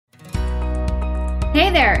Hey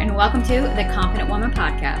there, and welcome to the Confident Woman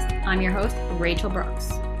Podcast. I'm your host, Rachel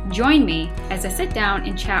Brooks. Join me as I sit down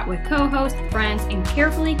and chat with co-hosts, friends, and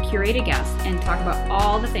carefully curated guests and talk about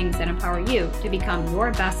all the things that empower you to become your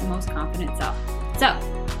best and most confident self. So,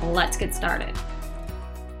 let's get started.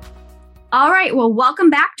 All right, well, welcome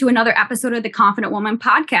back to another episode of the Confident Woman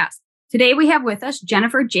Podcast. Today we have with us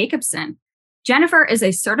Jennifer Jakobsen. Jennifer is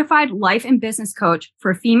a certified life and business coach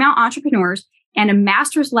for female entrepreneurs and a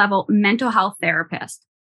master's level mental health therapist.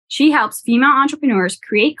 She helps female entrepreneurs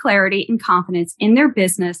create clarity and confidence in their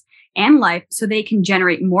business and life so they can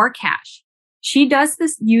generate more cash. She does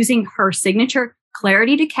this using her signature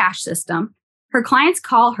Clarity to Cash system. Her clients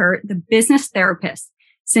call her the business therapist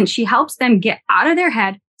since she helps them get out of their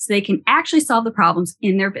head so they can actually solve the problems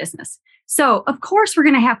in their business. So, of course, we're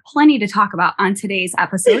going to have plenty to talk about on today's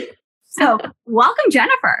episode. So, welcome,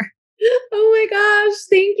 Jennifer. Oh my gosh.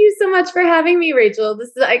 Thank you so much for having me, Rachel.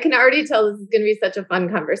 I can already tell this is going to be such a fun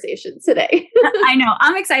conversation today. I know.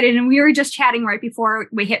 I'm excited. And we were just chatting right before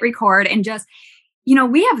we hit record and just,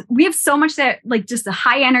 we have so much that just the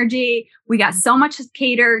high energy. We got so much to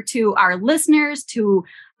cater to our listeners, to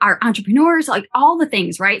our entrepreneurs, all the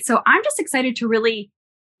things, right? So I'm just excited to really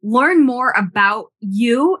learn more about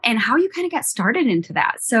you and how you kind of got started into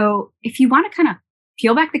that. So if you want to kind of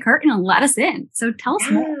peel back the curtain and let us in. So tell us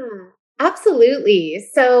more. Absolutely.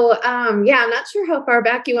 So, I'm not sure how far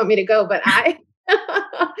back you want me to go, but I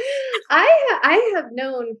have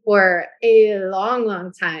known for a long,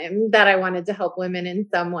 long time that I wanted to help women in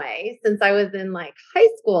some way. Since I was in high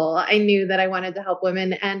school, I knew that I wanted to help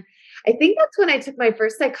women. And I think that's when I took my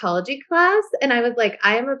first psychology class. And I was like,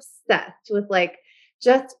 I am obsessed with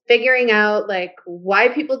just figuring out why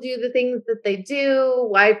people do the things that they do,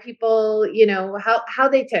 why people, how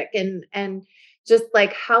they tick and just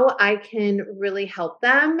how I can really help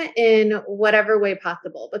them in whatever way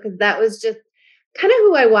possible, because that was just kind of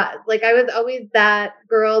who I was. I was always that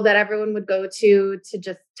girl that everyone would go to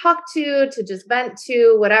just talk to just vent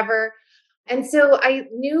to, whatever. And so I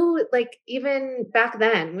knew even back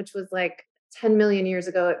then, which was 10 million years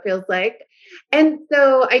ago, it feels like. And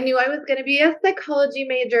so I knew I was going to be a psychology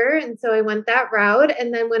major. And so I went that route.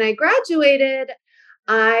 And then when I graduated,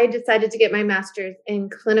 I decided to get my master's in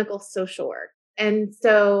clinical social work. And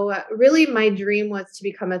so really my dream was to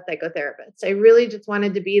become a psychotherapist. I really just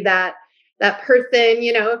wanted to be that person,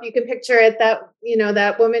 if you can picture it,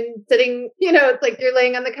 that woman sitting, it's like you're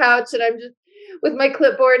laying on the couch and I'm just with my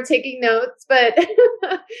clipboard taking notes. But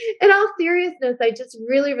in all seriousness, I just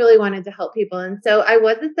really, really wanted to help people. And so I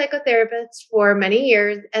was a psychotherapist for many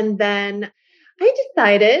years. And then I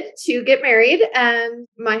decided to get married, and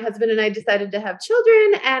my husband and I decided to have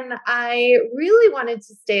children, and I really wanted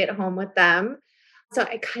to stay at home with them. So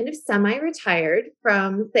I kind of semi-retired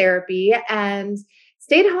from therapy and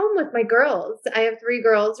stayed home with my girls. I have 3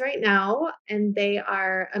 girls right now, and they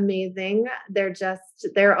are amazing.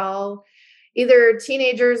 They're all either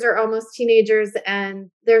teenagers or almost teenagers,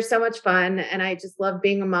 and they're so much fun. And I just love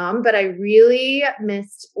being a mom, but I really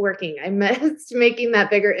missed working. I missed making that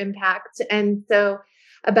bigger impact. And so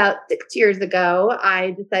about 6 years ago,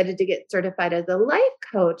 I decided to get certified as a life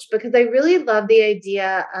coach because I really love the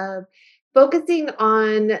idea of focusing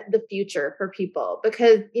on the future for people,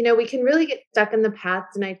 because, we can really get stuck in the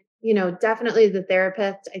past. And I, definitely as a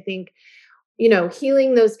therapist, I think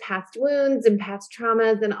healing those past wounds and past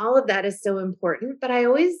traumas and all of that is so important. But I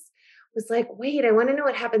always was like, wait, I want to know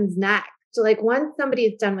what happens next. So once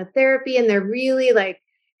somebody's done with therapy and they're really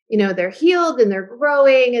they're healed and they're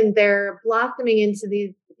growing and they're blossoming into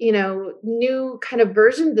these, new kind of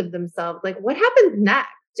versions of themselves, what happens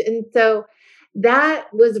next? And so that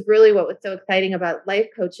was really what was so exciting about life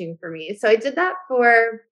coaching for me. So I did that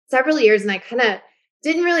for several years, and I kind of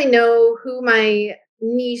didn't really know who my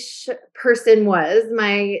niche person was,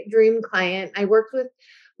 my dream client. I worked with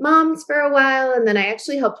moms for a while, and then I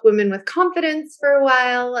actually helped women with confidence for a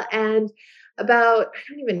while. And I don't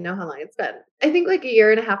even know how long it's been. I think a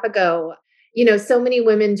year and a half ago, so many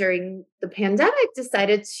women during the pandemic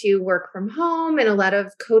decided to work from home, and a lot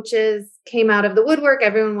of coaches came out of the woodwork.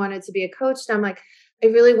 Everyone wanted to be a coach. And I'm like, I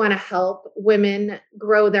really want to help women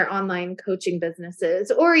grow their online coaching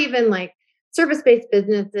businesses, or even service-based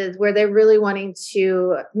businesses where they're really wanting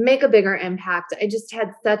to make a bigger impact. I just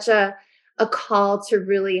had such a call to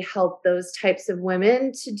really help those types of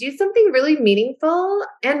women to do something really meaningful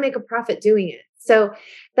and make a profit doing it. So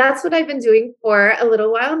that's what I've been doing for a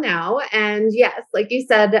little while now. And yes, like you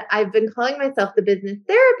said, I've been calling myself the business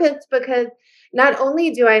therapist because not only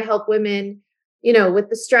do I help women, with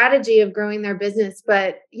the strategy of growing their business,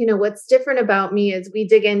 but, what's different about me is we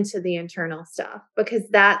dig into the internal stuff, because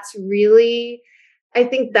that's really I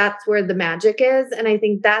think that's where the magic is. And I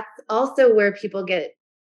think that's also where people get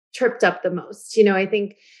tripped up the most. I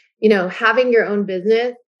think, having your own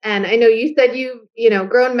business, and I know you said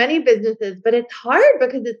grown many businesses, but it's hard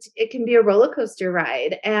because it can be a roller coaster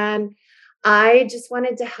ride. And I just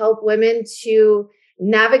wanted to help women to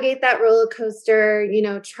navigate that roller coaster,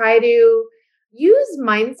 try to use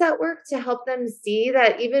mindset work to help them see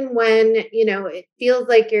that even when, it feels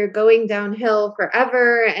like you're going downhill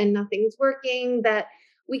forever and nothing's working, that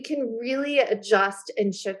we can really adjust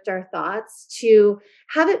and shift our thoughts to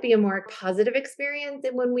have it be a more positive experience.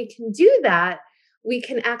 And when we can do that, we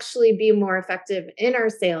can actually be more effective in our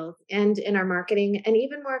sales and in our marketing and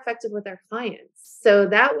even more effective with our clients. So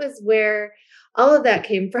that was where all of that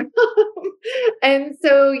came from. And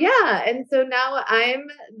so, yeah. And so now I'm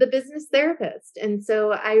the business therapist. And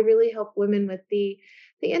so I really help women with the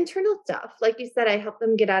internal stuff. Like you said, I help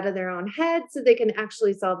them get out of their own head so they can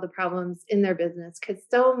actually solve the problems in their business. Because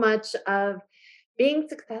so much of being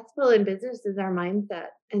successful in business is our mindset.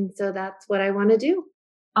 And so that's what I want to do.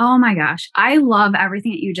 Oh my gosh. I love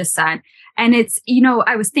everything that you just said. And it's,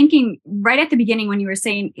 I was thinking right at the beginning when you were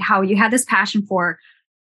saying how you had this passion for,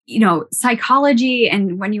 psychology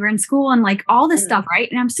and when you were in school and like all this stuff,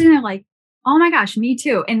 right? And I'm sitting there like, oh my gosh, me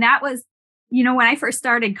too. And that was, when I first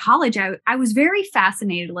started college, I was very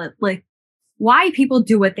fascinated with like why people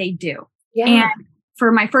do what they do. Yeah. And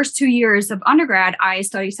for my first 2 years of undergrad, I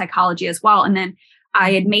studied psychology as well. And then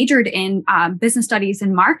I had majored in business studies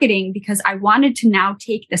and marketing because I wanted to now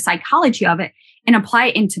take the psychology of it and apply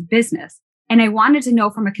it into business. And I wanted to know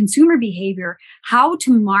from a consumer behavior how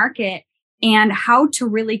to market and how to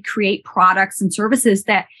really create products and services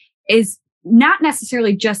that is not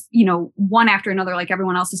necessarily just, one after another, like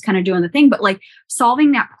everyone else is kind of doing the thing, but like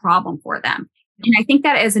solving that problem for them. And I think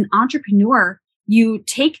that as an entrepreneur, you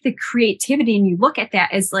take the creativity and you look at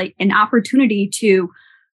that as like an opportunity to,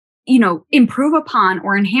 improve upon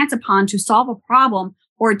or enhance upon to solve a problem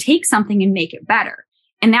or take something and make it better.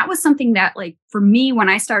 And that was something that like for me, when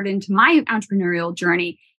I started into my entrepreneurial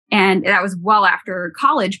journey, and that was well after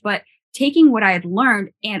college, but taking what I had learned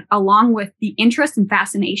and along with the interests and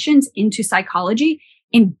fascinations into psychology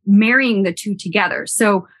and marrying the two together.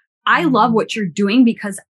 So I love what you're doing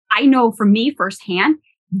because I know for me firsthand,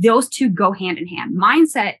 those two go hand in hand.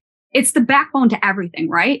 Mindset, it's the backbone to everything,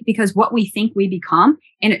 right? Because what we think we become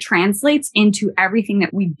and it translates into everything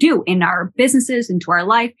that we do in our businesses, into our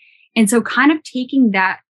life. And so kind of taking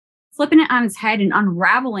that, flipping it on its head and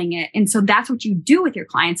unraveling it. And so that's what you do with your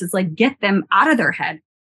clients is like get them out of their head,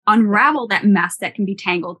 unravel that mess that can be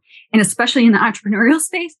tangled. And especially in the entrepreneurial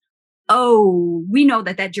space, we know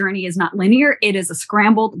that journey is not linear. It is a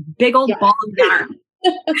scrambled, big old ball of yarn.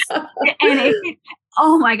 And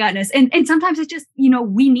oh my goodness. And sometimes it's just,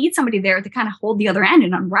 we need somebody there to kind of hold the other end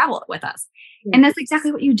and unravel it with us. Yeah. And that's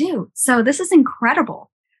exactly what you do. So this is incredible.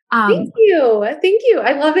 Thank you. Thank you.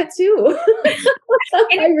 I love it too.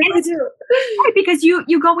 I really do. Right, because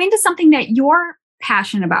you go into something that you're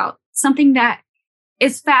passionate about, something that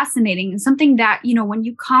is fascinating and something that, when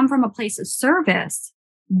you come from a place of service,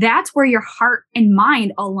 that's where your heart and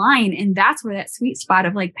mind align. And that's where that sweet spot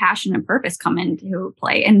of like passion and purpose come into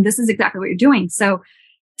play. And this is exactly what you're doing. So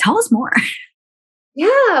tell us more. Yeah.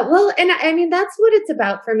 Well, and I mean, that's what it's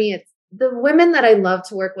about for me. It's the women that I love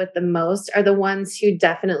to work with the most are the ones who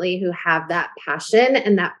have that passion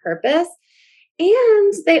and that purpose.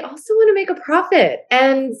 And they also want to make a profit.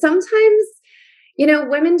 And sometimes,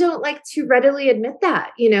 women don't like to readily admit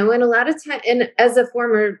that, and a lot of time, and as a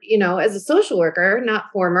former, as a social worker,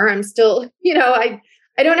 not former, I'm still, I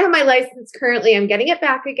don't have my license currently. I'm getting it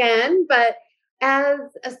back again. But as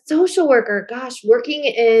a social worker, gosh, working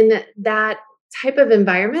in that type of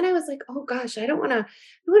environment, I was like, oh gosh, I don't want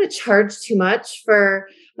to charge too much for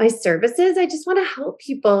my services. I just want to help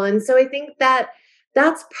people. And so I think that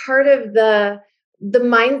that's part of the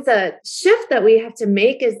mindset shift that we have to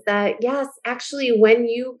make is that, yes, actually, when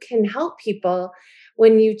you can help people,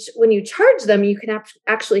 when you charge them, you can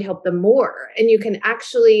actually help them more and you can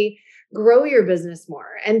actually grow your business more.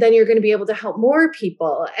 And then you're going to be able to help more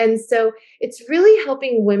people. And so it's really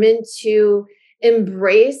helping women to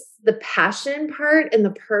embrace the passion part and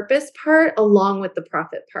the purpose part along with the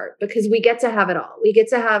profit part, because we get to have it all. We get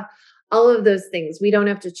to have all of those things. We don't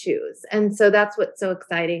have to choose. And so that's what's so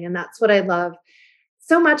exciting. And that's what I love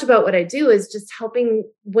so much about what I do is just helping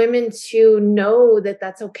women to know that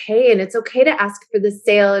that's okay. And it's okay to ask for the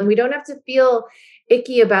sale. And we don't have to feel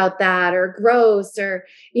icky about that or gross or,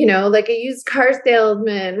 like a used car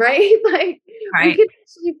salesman, right? Like we can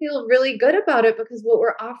actually feel really good about it because what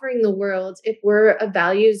we're offering the world, if we're a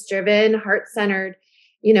values-driven, heart-centered,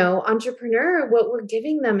 entrepreneur, what we're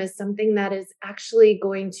giving them is something that is actually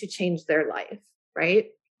going to change their life, right?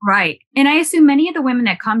 Right. And I assume many of the women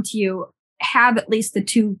that come to you have at least the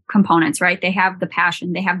two components, right? They have the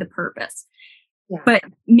passion, they have the purpose, Yeah. but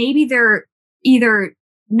maybe they're either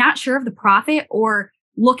not sure of the profit or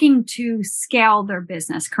looking to scale their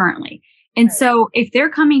business currently. And Right. so if they're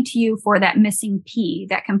coming to you for that missing P,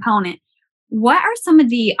 that component, what are some of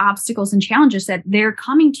the obstacles and challenges that they're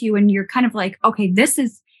coming to you and you're kind of like, okay, this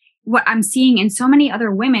is what I'm seeing in so many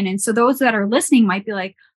other women. And so those that are listening might be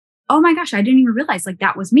like, oh my gosh, I didn't even realize like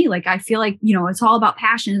that was me. Like, I feel like, it's all about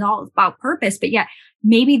passion, it's all about purpose, but yet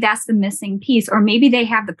maybe that's the missing piece, or maybe they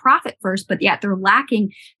have the profit first, but yet they're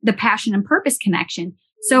lacking the passion and purpose connection.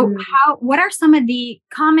 So what are some of the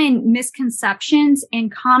common misconceptions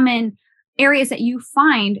and common areas that you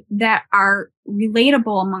find that are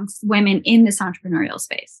relatable amongst women in this entrepreneurial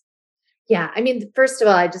space? Yeah. I mean, first of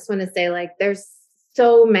all, I just want to say like, there's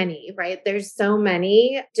so many, right? There's so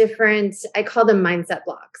many different, I call them mindset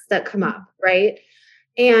blocks that come up, right?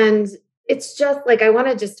 And it's just like, I want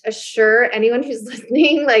to just assure anyone who's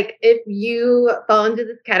listening, like if you fall into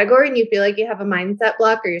this category and you feel like you have a mindset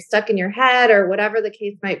block or you're stuck in your head or whatever the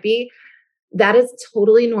case might be, that is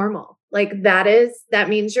totally normal. Like that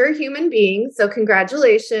means you're a human being. So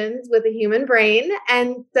congratulations with a human brain.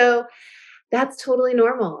 And so that's totally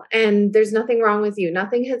normal. And there's nothing wrong with you.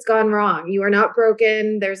 Nothing has gone wrong. You are not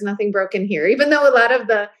broken. There's nothing broken here. Even though a lot of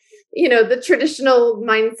the traditional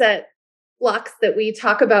mindset blocks that we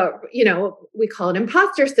talk about, we call it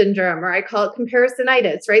imposter syndrome, or I call it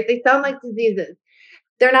comparisonitis, right? They sound like diseases.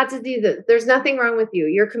 They're not diseases. There's nothing wrong with you.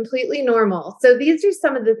 You're completely normal. So these are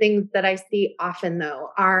some of the things that I see often though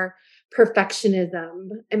are perfectionism,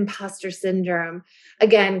 imposter syndrome,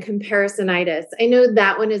 again, comparisonitis. I know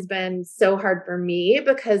that one has been so hard for me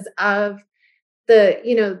because of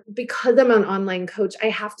because I'm an online coach, I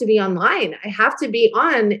have to be online. I have to be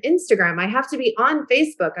on Instagram. I have to be on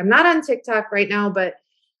Facebook. I'm not on TikTok right now, but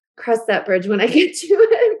cross that bridge when I get to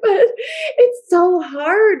it. But it's so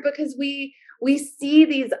hard because we see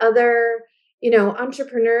these other,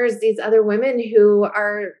 entrepreneurs, these other women who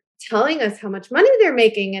are telling us how much money they're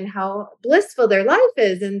making and how blissful their life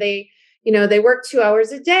is. And they work 2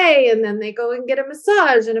 hours a day and then they go and get a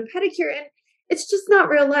massage and a pedicure. And it's just not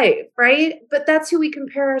real life, right? But that's who we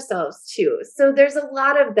compare ourselves to. So there's a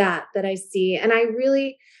lot of that I see. And I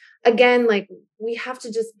really, again, like we have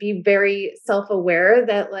to just be very self-aware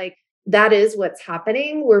that like that is what's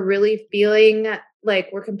happening. We're really feeling like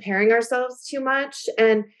we're comparing ourselves too much,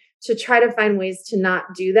 and to try to find ways to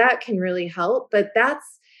not do that can really help. But that's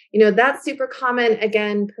super common.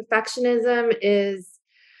 Again, perfectionism is,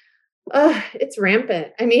 it's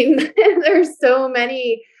rampant. I mean, there's so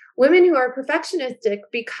many women who are perfectionistic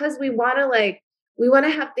because we want to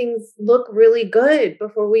have things look really good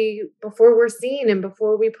before we're seen and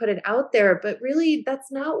before we put it out there. But really,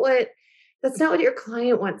 that's not what your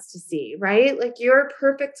client wants to see, right? Like your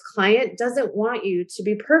perfect client doesn't want you to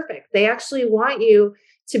be perfect. They actually want you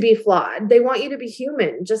to be flawed. They want you to be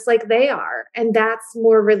human, just like they are. And that's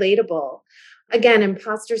more relatable. Again,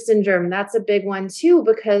 imposter syndrome, that's a big one too,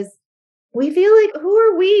 because we feel like, who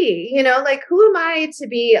are we? Like, who am I to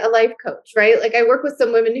be a life coach, right? Like I work with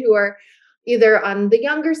some women who are either on the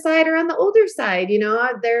younger side or on the older side.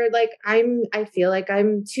 They're like, I feel like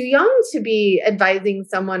I'm too young to be advising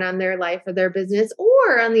someone on their life or their business.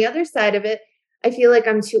 Or on the other side of it, I feel like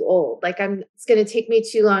I'm too old. Like it's going to take me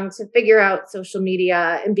too long to figure out social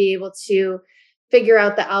media and be able to figure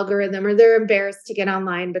out the algorithm, or they're embarrassed to get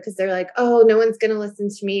online because they're like, oh, no one's going to listen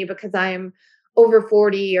to me because I'm over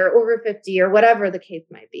 40 or over 50 or whatever the case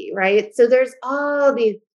might be. Right. So there's all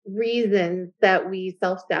these reasons that we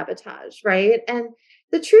self-sabotage, right? And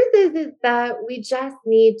the truth is that we just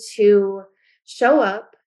need to show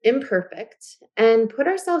up imperfect and put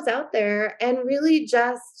ourselves out there and really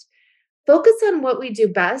just focus on what we do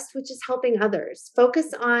best, which is helping others.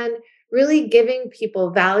 Focus on really giving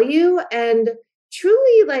people value and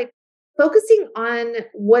truly like focusing on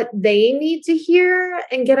what they need to hear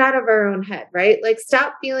and get out of our own head, right? Like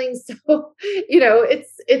stop feeling so,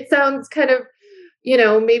 it sounds kind of,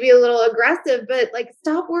 maybe a little aggressive, but like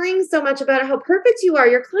stop worrying so much about how perfect you are.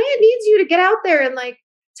 Your client needs you to get out there and like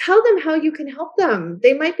tell them how you can help them.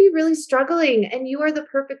 They might be really struggling and you are the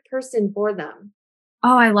perfect person for them.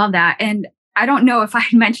 Oh, I love that. And I don't know if I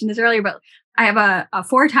mentioned this earlier, but I have a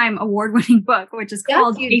 4-time award-winning book, which is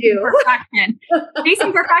called Chasing Perfection.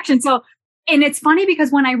 Chasing Perfection. So, and it's funny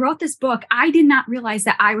because when I wrote this book, I did not realize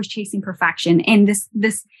that I was chasing perfection. And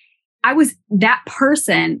I was that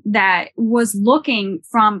person that was looking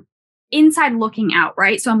from inside looking out,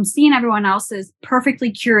 right? So I'm seeing everyone else's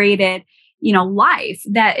perfectly curated, life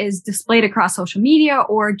that is displayed across social media,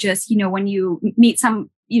 or just, when you meet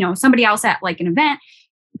somebody else at like an event,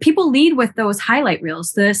 people lead with those highlight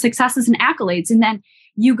reels, the successes and accolades. And then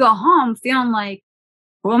you go home feeling like,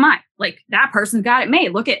 who am I? Like, that person got it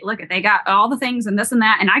made. Look at, they got all the things and this and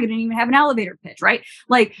that. And I didn't even have an elevator pitch, right?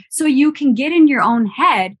 Like, so you can get in your own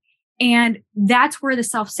head. And that's where the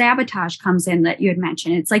self-sabotage comes in that you had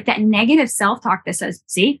mentioned. It's like that negative self-talk that says,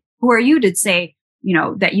 see, who are you to say,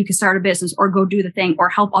 that you can start a business or go do the thing or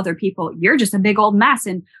help other people? You're just a big old mess.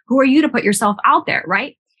 And who are you to put yourself out there?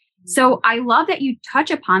 Right. So I love that you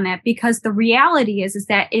touch upon that, because the reality is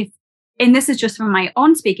that and this is just from my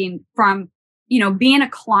own speaking, from, being a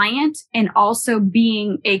client and also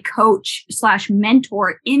being a coach /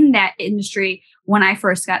 mentor in that industry when I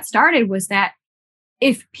first got started, was that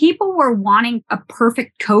if people were wanting a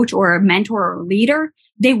perfect coach or a mentor or a leader,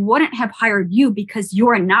 they wouldn't have hired you, because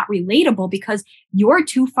you're not relatable, because you're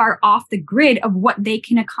too far off the grid of what they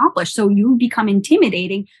can accomplish. So you become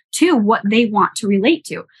intimidating to what they want to relate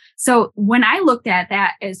to. So when I looked at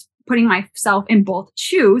that as putting myself in both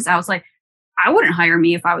shoes, I was like, I wouldn't hire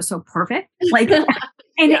me if I was so perfect. Like, but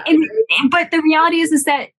the reality is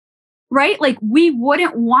that, right? Like, we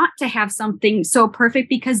wouldn't want to have something so perfect,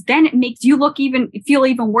 because then it makes you feel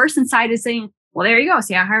even worse inside, as saying, well, there you go.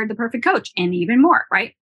 See, I hired the perfect coach, and even more,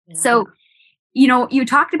 right? Yeah. So, you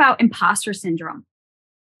talked about imposter syndrome,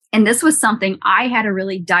 and this was something I had to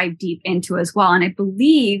really dive deep into as well. And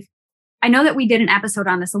I know that we did an episode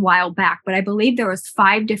on this a while back, but I believe there was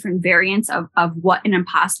 5 different variants of what an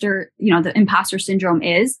imposter, the imposter syndrome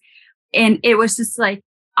is. And it was just like,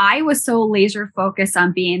 I was so laser focused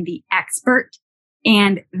on being the expert.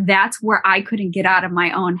 And that's where I couldn't get out of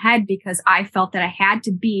my own head, because I felt that I had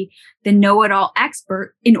to be the know-it-all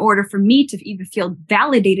expert in order for me to even feel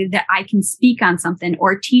validated that I can speak on something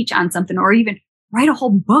or teach on something or even write a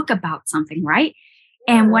whole book about something, right?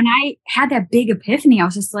 Yeah. And when I had that big epiphany, I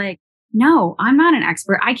was just like, no, I'm not an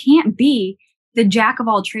expert. I can't be the jack of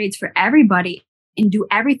all trades for everybody and do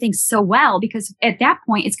everything so well, because at that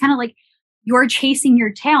point, it's kind of like you're chasing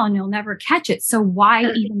your tail and you'll never catch it. So why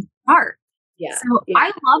even start? Yeah. So I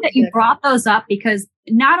love that you brought those up, because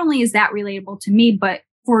not only is that relatable to me, but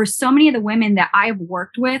for so many of the women that I've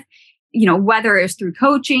worked with, whether it's through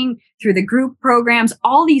coaching, through the group programs,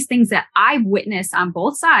 all these things that I've witnessed on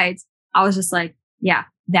both sides, I was just like, yeah,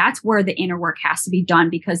 that's where the inner work has to be done,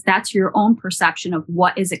 because that's your own perception of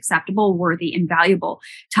what is acceptable, worthy, and valuable,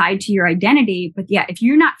 tied to your identity. But yeah, if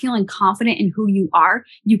you're not feeling confident in who you are,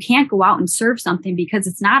 you can't go out and serve something, because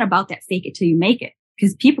it's not about that fake it till you make it,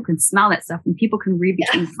 because people can smell that stuff and people can read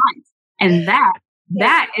between the lines. And that's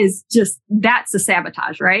the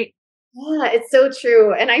sabotage, right? Yeah, it's so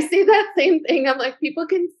true. And I say that same thing. I'm like, people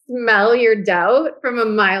can smell your doubt from a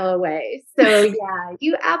mile away. So yeah,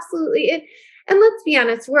 you absolutely. And let's be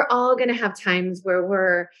honest, we're all going to have times where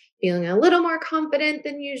we're feeling a little more confident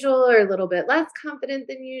than usual or a little bit less confident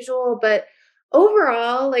than usual. But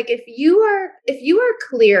overall, like if you are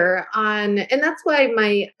clear on, and that's why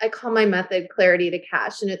I call my method clarity to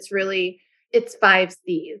cash. And it's 5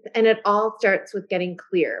 C's, and it all starts with getting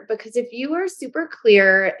clear. Because if you are super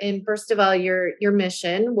clear in, first of all, your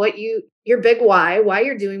mission, your big why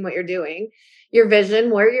you're doing what you're doing, your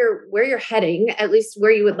vision, where you're heading, at least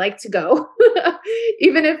where you would like to go,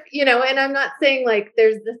 even if, and I'm not saying like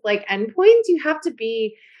there's this like endpoint, you have to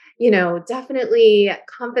be, definitely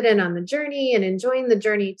confident on the journey and enjoying the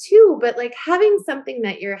journey too, but like having something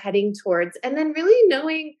that you're heading towards, and then really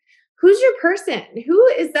knowing who's your person, who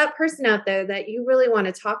is that person out there that you really want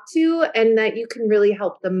to talk to and that you can really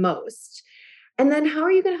help the most. And then how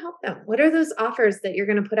are you going to help them? What are those offers that you're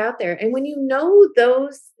going to put out there? And when you know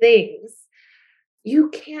those things, you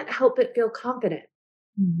can't help but feel confident.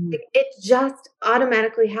 Mm-hmm. It just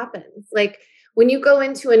automatically happens. Like when you go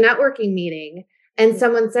into a networking meeting and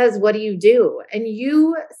someone says, what do you do? And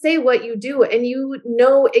you say what you do, and you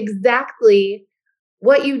know exactly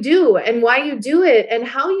what you do and why you do it and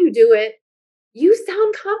how you do it, you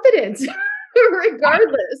sound confident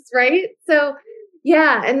regardless, right? So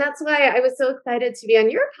yeah. And that's why I was so excited to be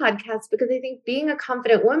on your podcast, because I think being a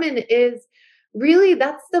confident woman is really,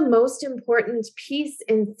 that's the most important piece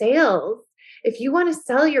in sales. If you want to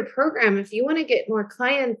sell your program, if you want to get more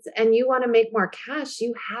clients and you want to make more cash,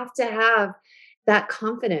 you have to have that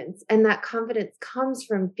confidence. And that confidence comes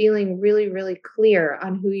from feeling really, really clear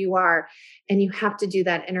on who you are. And you have to do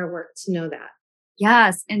that inner work to know that.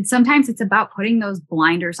 Yes. And sometimes it's about putting those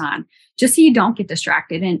blinders on just so you don't get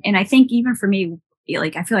distracted. And I think even for me,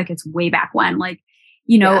 like, I feel like it's way back when, like,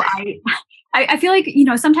 I feel like,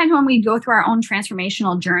 sometimes when we go through our own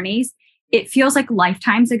transformational journeys, it feels like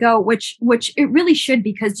lifetimes ago, which it really should,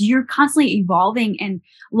 because you're constantly evolving and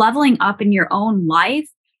leveling up in your own life,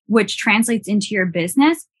 which translates into your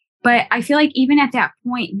business. But I feel like even at that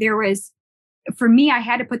point, for me, I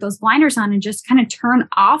had to put those blinders on and just kind of turn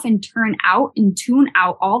off and turn out and tune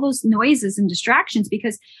out all those noises and distractions,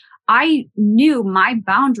 because I knew my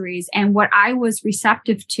boundaries and what I was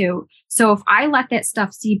receptive to. So if I let that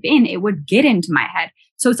stuff seep in, it would get into my head.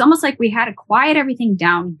 So it's almost like we had to quiet everything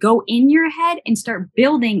down, go in your head and start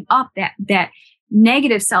building up that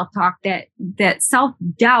negative self-talk, that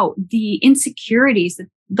self-doubt, the insecurities,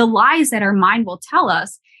 the lies that our mind will tell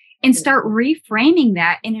us, and start reframing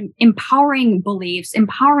that and empowering beliefs,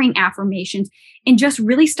 empowering affirmations, and just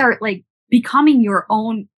really start like becoming your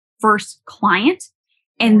own first client.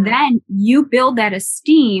 And then you build that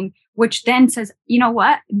esteem, which then says, you know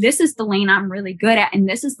what, this is the lane I'm really good at, and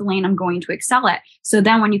this is the lane I'm going to excel at. So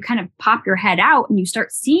then when you kind of pop your head out and you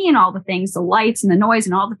start seeing all the things, the lights and the noise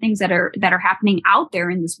and all the things that are happening out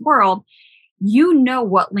there in this world, you know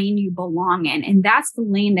what lane you belong in. And that's the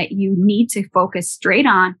lane that you need to focus straight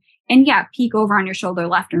on. And peek over on your shoulder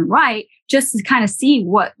left and right, just to kind of see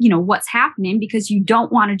what's happening, because you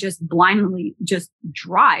don't want to just blindly just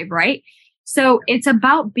drive, right? So it's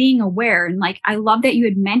about being aware. And like, I love that you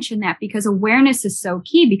had mentioned that, because awareness is so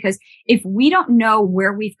key, because if we don't know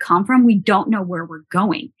where we've come from, we don't know where we're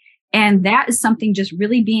going. And that is something, just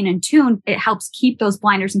really being in tune. It helps keep those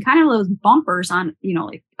blinders and kind of those bumpers on,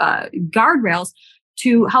 guardrails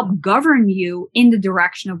to help govern you in the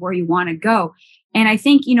direction of where you want to go. And I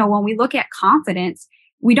think, when we look at confidence,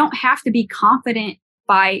 we don't have to be confident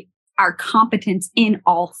by our competence in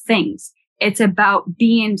all things. It's about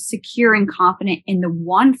being secure and confident in the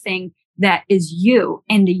one thing that is you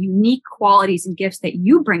and the unique qualities and gifts that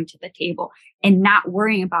you bring to the table, and not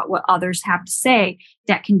worrying about what others have to say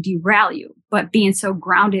that can derail you, but being so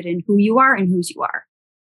grounded in who you are and whose you are.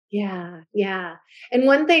 Yeah. Yeah. And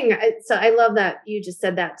one thing, so I love that you just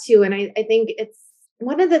said that too. And I think it's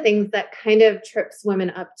one of the things that kind of trips women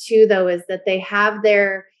up too, though, is that they have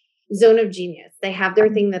their zone of genius. They have their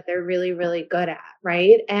thing that they're really, really good at.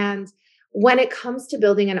 Right. And when it comes to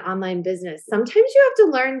building an online business, sometimes you have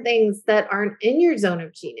to learn things that aren't in your zone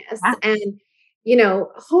of genius. Yeah. And,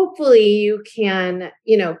 hopefully you can,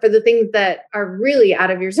 for the things that are really out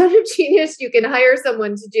of your zone of genius, you can hire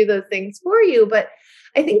someone to do those things for you. But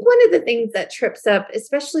I think one of the things that trips up,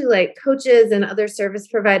 especially like coaches and other service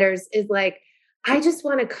providers, is like, I just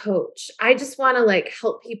want to coach. I just want to like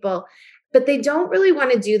help people. But they don't really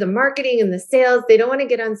want to do the marketing and the sales. They don't want to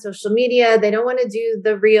get on social media. They don't want to do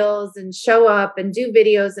the reels and show up and do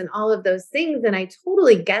videos and all of those things. And I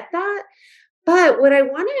totally get that. But what I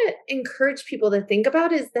want to encourage people to think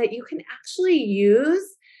about is that you can actually use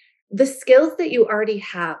the skills that you already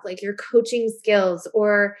have, like your coaching skills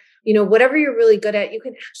or, whatever you're really good at. You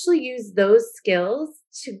can actually use those skills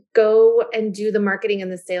to go and do the marketing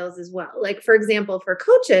and the sales as well. Like, for example, for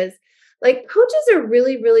coaches, like coaches are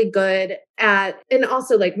really, really good at, and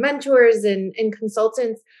also like mentors and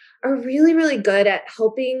consultants are really, really good at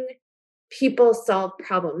helping people solve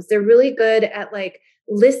problems. They're really good at like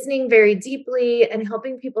listening very deeply and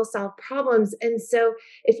helping people solve problems. And so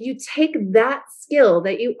if you take that skill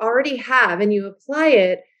that you already have and you apply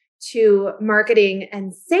it to marketing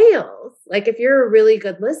and sales, like if you're a really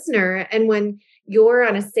good listener and when you're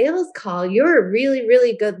on a sales call, you're a really,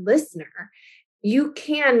 really good listener, you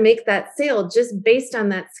can make that sale just based on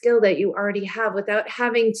that skill that you already have without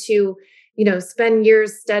having to, spend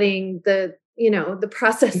years studying the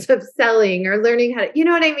process of selling or learning how to, you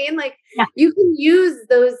know what I mean? Like you can use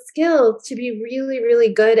those skills to be really,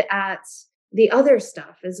 really good at the other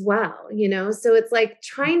stuff as well, So it's like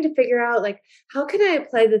trying to figure out like, how can I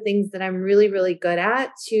apply the things that I'm really, really good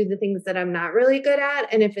at to the things that I'm not really good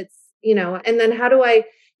at? And if it's, and then how do I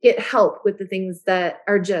get help with the things that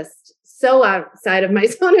are just so outside of my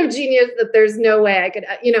zone of genius that there's no way I could,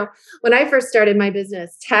 when I first started my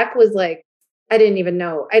business, tech was like, I didn't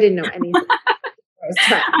know anything.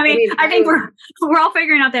 I think we're all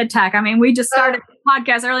figuring out that tech. I mean, we just started the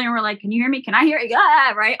podcast earlier and we're like, can you hear me? Can I hear you?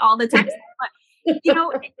 Yeah, right. All the time. But,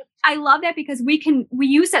 I love that because we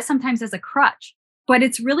use that sometimes as a crutch, but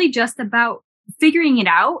it's really just about figuring it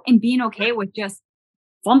out and being okay with just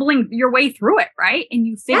fumbling your way through it. Right. And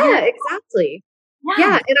you figure it out. Exactly.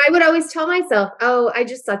 Yeah. And I would always tell myself, oh, I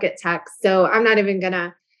just suck at tech. So I'm not even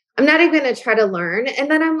gonna try to learn. And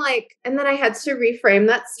then I had to reframe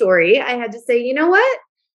that story. I had to say, you know what?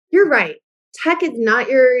 You're right. tech is not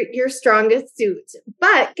your strongest suit.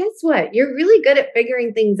 But guess what? You're really good at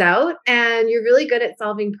figuring things out and you're really good at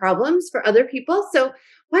solving problems for other people. So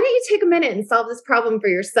why don't you take a minute and solve this problem for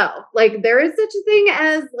yourself? Like there is such a thing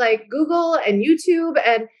as like Google and YouTube,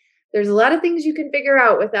 and there's a lot of things you can figure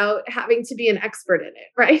out without having to be an expert in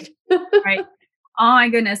it, right? Right. Oh my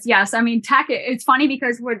goodness. Yes. I mean, tech, it's funny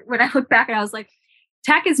because when I look back and I was like,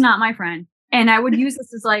 tech is not my friend. And I would use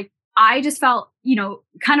this as like, I just felt,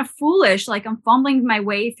 kind of foolish. Like I'm fumbling my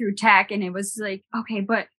way through tech. And it was like, okay,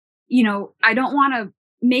 but, I don't want to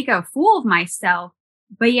make a fool of myself.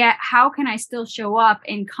 But yet, how can I still show up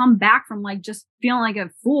and come back from like just feeling like a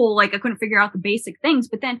fool? Like I couldn't figure out the basic things.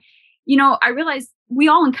 But then, I realized we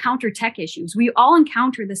all encounter tech issues. We all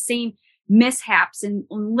encounter the same mishaps and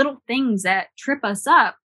little things that trip us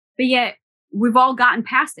up. But yet, we've all gotten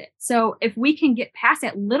past it. So if we can get past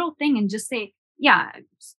that little thing and just say, yeah,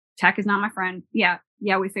 tech is not my friend. Yeah,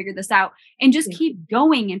 we figured this out. And just keep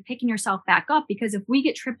going and picking yourself back up. Because if we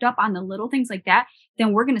get tripped up on the little things like that,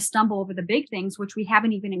 then we're going to stumble over the big things, which we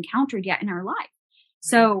haven't even encountered yet in our life.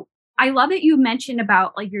 So I love that you mentioned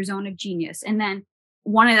about like your zone of genius. And then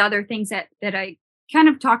one of the other things that I kind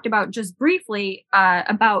of talked about just briefly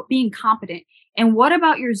about being competent. And what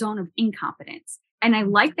about your zone of incompetence? And I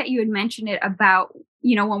like that you had mentioned it about,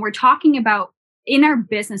 when we're talking about in our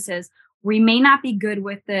businesses, we may not be good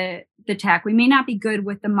with the tech. We may not be good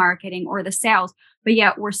with the marketing or the sales, but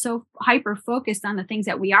yet we're so hyper focused on the things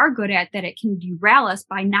that we are good at that it can derail us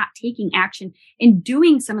by not taking action and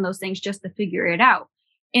doing some of those things just to figure it out.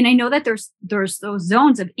 And I know that there's those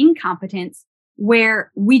zones of incompetence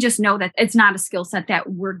where we just know that it's not a skill set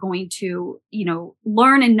that we're going to,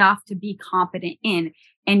 learn enough to be competent in.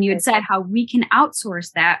 And you had said how we can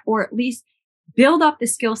outsource that, or at least build up the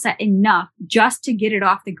skill set enough just to get it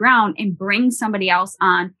off the ground and bring somebody else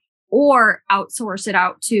on, or outsource it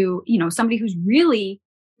out to, somebody who's really,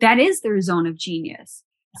 that is their zone of genius.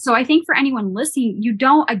 So I think for anyone listening, you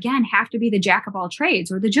don't, again, have to be the jack of all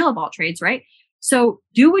trades or the Jill of all trades, right? So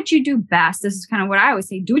do what you do best. This is kind of what I always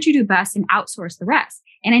say, do what you do best and outsource the rest.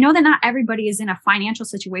 And I know that not everybody is in a financial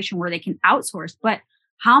situation where they can outsource, but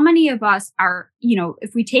how many of us are,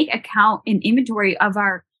 if we take account and inventory of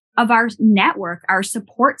our network, our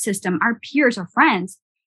support system, our peers, our friends,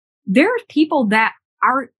 there are people that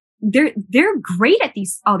are, they're great at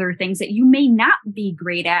these other things that you may not be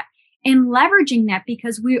great at, and leveraging that,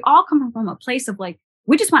 because we all come from a place of like,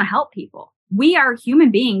 we just want to help people. We are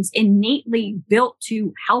human beings innately built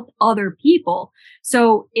to help other people.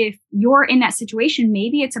 So if you're in that situation,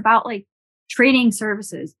 maybe it's about like trading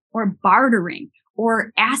services or bartering,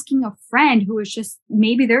 or asking a friend who is just,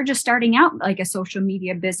 maybe they're just starting out like a social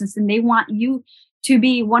media business and they want you to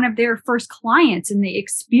be one of their first clients in the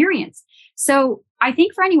experience. So I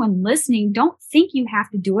think for anyone listening, don't think you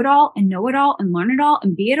have to do it all and know it all and learn it all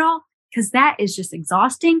and be it all, because that is just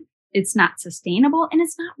exhausting. It's not sustainable and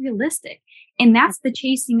it's not realistic. And that's the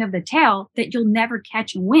chasing of the tail that you'll never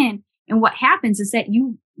catch and win. And what happens is that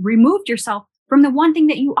you removed yourself from the one thing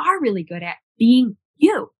that you are really good at, being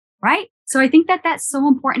you, right? So I think that that's so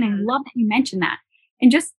important. I love that you mentioned that. And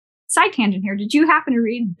just side tangent here, did you happen to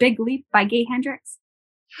read Big Leap by Gay Hendricks?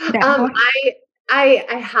 I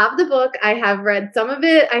have the book. I have read some of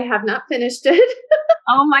it. I have not finished it.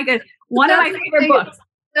 Oh my goodness. One of my favorite books.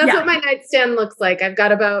 That's what my nightstand looks like. I've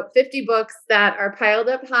got about 50 books that are piled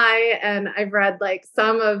up high, and I've read like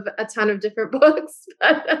some of a ton of different books.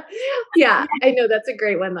 But yeah, I know that's a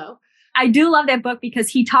great one though. I do love that book because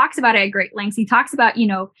he talks about it at great lengths. He talks about,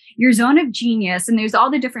 your zone of genius, and there's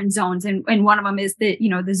all the different zones. And one of them is the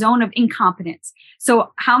zone of incompetence.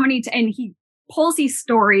 So and he pulls these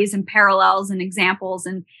stories and parallels and examples.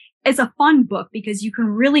 And it's a fun book because you can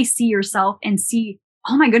really see yourself and see,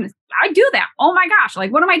 oh my goodness, I do that. Oh my gosh,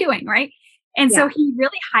 like, what am I doing? Right. And so he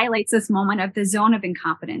really highlights this moment of the zone of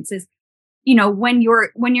incompetence is, when you're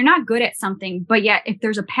not good at something, but yet if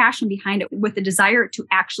there's a passion behind it with the desire to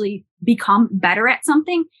actually become better at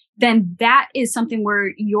something, then that is something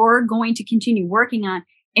where you're going to continue working on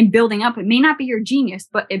and building up. It may not be your genius,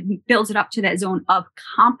 but it builds it up to that zone of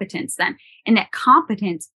competence then. And that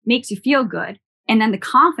competence makes you feel good. And then the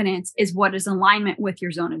confidence is what is in alignment with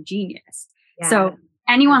your zone of genius. Yeah. So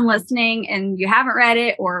anyone listening and you haven't read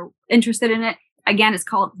it or interested in it, again, it's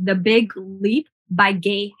called The Big Leap by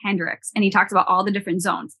Gay Hendricks. And he talks about all the different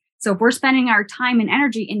zones. So if we're spending our time and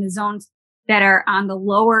energy in the zones that are on the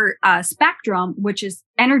lower spectrum, which is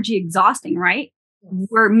energy exhausting, right?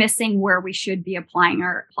 We're missing where we should be applying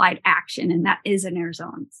our applied action. And that is in our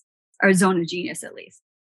zones, our zone of genius, at least.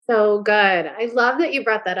 So good. I love that you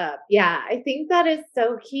brought that up. Yeah, I think that is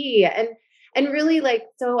so key. And really, like,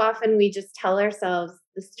 so often we just tell ourselves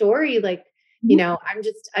the story, like, Mhm.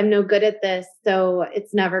 I'm no good at this, so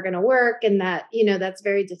it's never going to work. And that, that's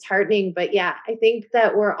very disheartening. But yeah, I think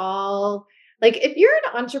that we're all like, if you're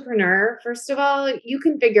an entrepreneur, first of all, you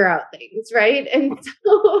can figure out things, right? And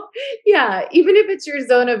so, yeah, even if it's your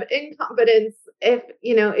zone of incompetence, if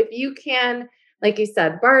you can, like you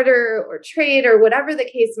said, barter or trade or whatever the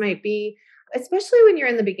case might be, especially when you're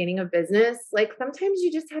in the beginning of business, like sometimes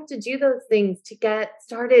you just have to do those things to get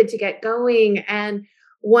started, to get going. And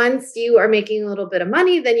once you are making a little bit of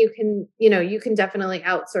money, then you can definitely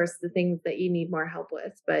outsource the things that you need more help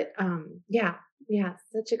with. But yeah,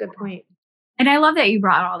 such a good point. And I love that you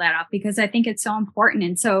brought all that up because I think it's so important.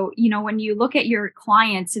 And so, when you look at your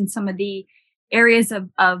clients and some of the areas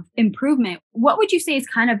of improvement, what would you say is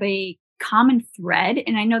kind of a common thread?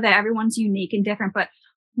 And I know that everyone's unique and different, but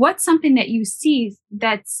what's something that you see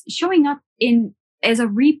that's showing up in as a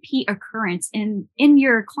repeat occurrence in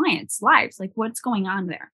your clients' lives? Like what's going on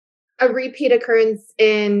there? A repeat occurrence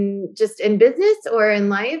in just in business or in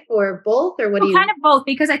life or both, or what do Well, kind you? of both,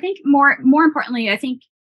 because I think more importantly, I think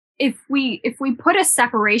if we put a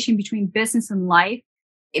separation between business and life,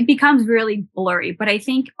 it becomes really blurry. But I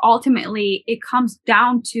think ultimately it comes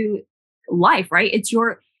down to life, right?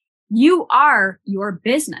 You are your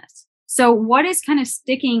business. So what is kind of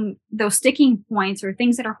sticking those sticking points or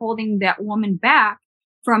things that are holding that woman back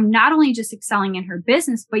from not only just excelling in her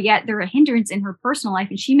business, but yet they're a hindrance in her personal life.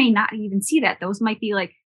 And she may not even see that. Those might be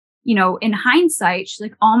like, in hindsight, she's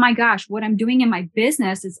like, oh my gosh, what I'm doing in my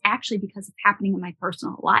business is actually because it's happening in my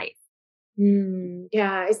personal life.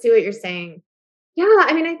 Yeah, I see what you're saying. Yeah,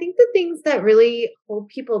 I mean, I think the things that really hold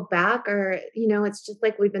people back are, it's just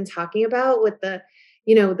like we've been talking about with the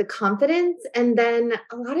confidence. And then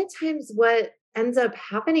a lot of times what ends up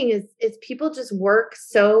happening is people just work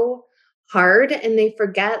so hard and they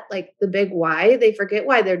forget like the big why. They forget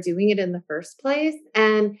why they're doing it in the first place.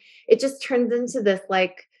 And it just turns into this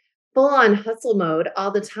like full on hustle mode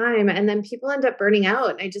all the time. And then people end up burning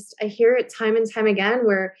out. I hear it time and time again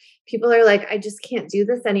where people are like, I just can't do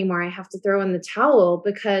this anymore. I have to throw in the towel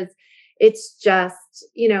because it's just,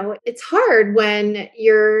 it's hard when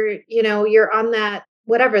you're on that,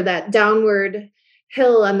 whatever, that downward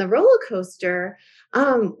hill on the roller coaster.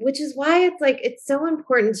 Which is why it's like, it's so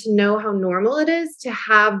important to know how normal it is to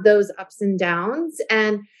have those ups and downs.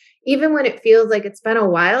 And even when it feels like it's been a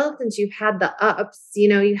while since you've had the ups,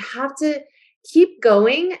 you have to keep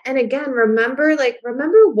going. And again, remember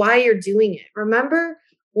why you're doing it. Remember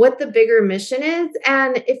what the bigger mission is.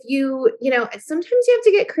 And if sometimes you have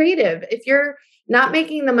to get creative. If you're not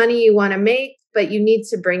making the money you want to make, but you need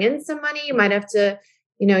to bring in some money, you might have to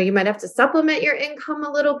supplement your income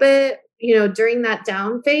a little bit, during that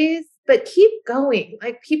down phase, but keep going.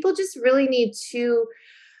 Like people just really need to,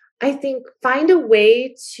 I think, find a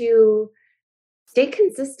way to stay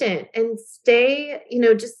consistent and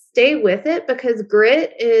just stay with it, because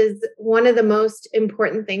grit is one of the most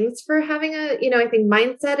important things for having I think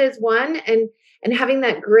mindset is one, and having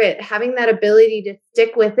that grit, having that ability to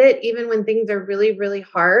stick with it even when things are really, really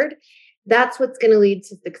hard. That's what's going to lead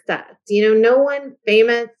to success. No one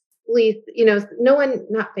famously, no one,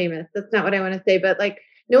 not famous, that's not what I want to say, but like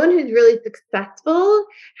no one who's really successful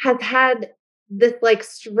has had this like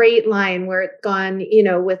straight line where it's gone,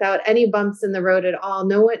 without any bumps in the road at all.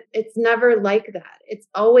 No, it's never like that. It's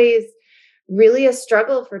always really a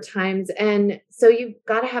struggle for times. And so you've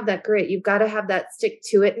got to have that grit. You've got to have that stick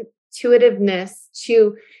to it, intuitiveness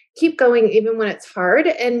to keep going even when it's hard.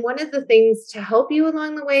 And one of the things to help you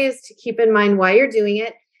along the way is to keep in mind why you're doing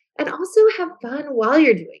it and also have fun while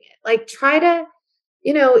you're doing it. Like try to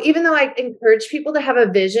even though I encourage people to have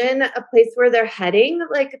a vision, a place where they're heading,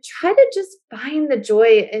 like try to just find the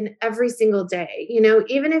joy in every single day.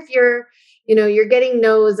 Even if you're getting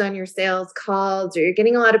no's on your sales calls or you're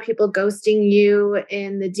getting a lot of people ghosting you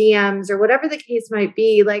in the DMs or whatever the case might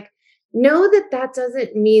be, like know that that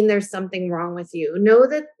doesn't mean there's something wrong with you. Know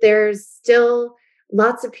that there's still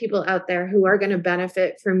lots of people out there who are going to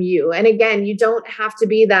benefit from you. And again, you don't have to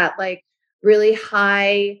be that like really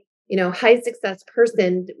high success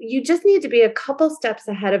person. You just need to be a couple steps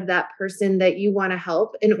ahead of that person that you want to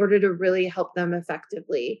help in order to really help them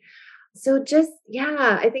effectively. So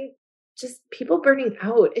yeah, I think just people burning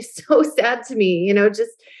out is so sad to me,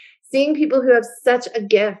 just seeing people who have such a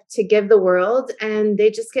gift to give the world and they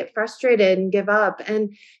just get frustrated and give up.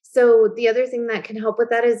 And so the other thing that can help with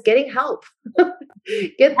that is getting help. Get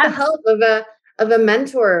the Yes. help of a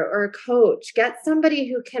mentor or a coach. Get somebody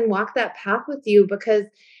who can walk that path with you, because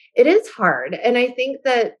it is hard. And I think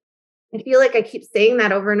that I feel like I keep saying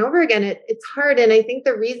that over and over again. It's hard. And I think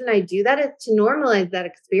the reason I do that is to normalize that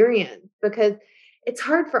experience, because it's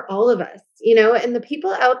hard for all of us, and the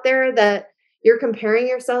people out there that, you're comparing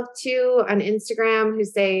yourself to on Instagram who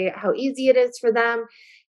say how easy it is for them,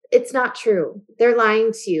 it's not true. They're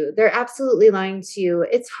lying to you. They're absolutely lying to you.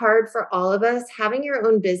 It's hard for all of us. Having your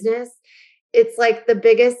own business, it's like the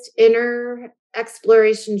biggest inner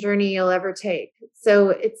exploration journey you'll ever take. So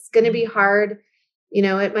it's going to be hard.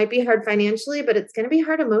 It might be hard financially, but it's going to be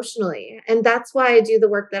hard emotionally. And that's why I do the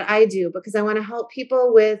work that I do, because I want to help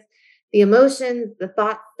people with the emotions, the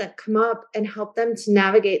thoughts that come up, and help them to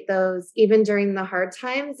navigate those even during the hard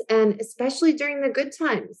times and especially during the good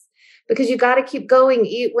times. Because you got to keep going.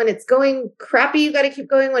 When it's going crappy, you got to keep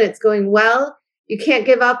going. When it's going well, you can't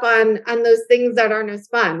give up on those things that aren't as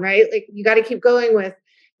fun, right? Like you got to keep going with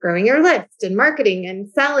growing your list and marketing and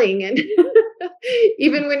selling. And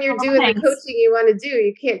even when you're doing the coaching you want to do,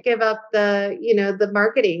 you can't give up the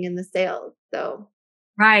marketing and the sales. So.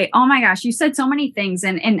 Right. Oh my gosh. You said so many things.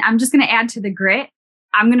 And I'm just going to add to the grit.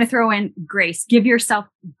 I'm going to throw in grace. Give yourself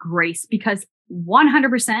grace, because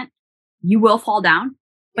 100% you will fall down,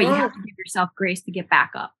 but you have to give yourself grace to get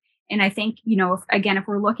back up. And I think, if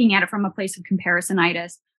we're looking at it from a place of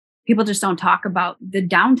comparisonitis, people just don't talk about the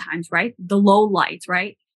downtimes, right? The low lights,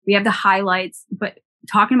 right? We have the highlights, but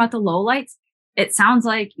talking about the low lights, it sounds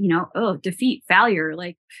like, defeat, failure.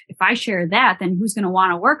 Like if I share that, then who's going to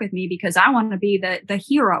want to work with me, because I want to be the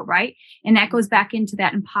hero, right? And that goes back into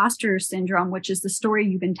that imposter syndrome, which is the story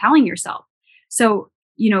you've been telling yourself. So,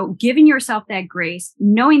 giving yourself that grace,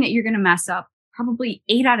 knowing that you're going to mess up probably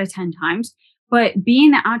 8 out of 10 times, but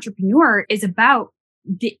being the entrepreneur is about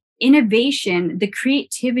the innovation, the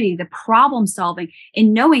creativity, the problem solving,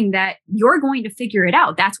 and knowing that you're going to figure it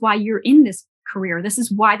out. That's why you're in this career. This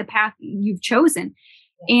is why the path you've chosen.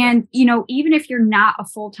 And, even if you're not a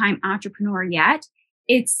full-time entrepreneur yet,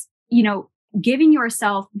 it's, giving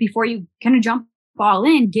yourself, before you kind of jump all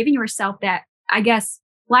in, giving yourself that, I guess,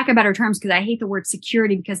 lack of better terms, because I hate the word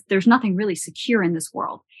security, because there's nothing really secure in this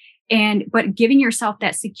world. But giving yourself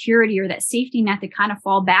that security or that safety net to kind of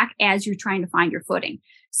fall back as you're trying to find your footing.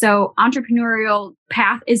 So entrepreneurial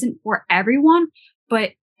path isn't for everyone,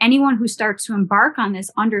 but anyone who starts to embark on this,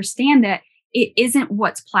 understand that it isn't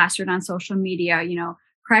what's plastered on social media,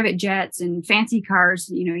 private jets and fancy cars.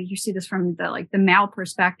 You see this from the male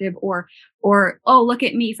perspective, or, oh, look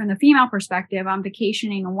at me from the female perspective. I'm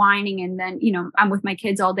vacationing and whining. And then, I'm with my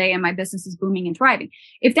kids all day and my business is booming and thriving.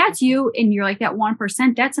 If that's you and you're like that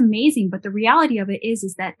 1%, that's amazing. But the reality of it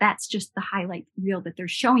is that that's just the highlight reel that they're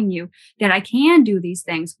showing you, that I can do these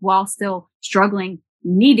things while still struggling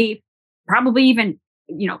knee deep, probably even,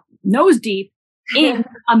 nose deep in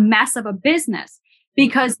a mess of a business.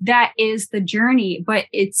 Because that is the journey. But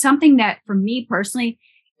it's something that for me personally,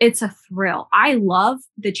 it's a thrill. I love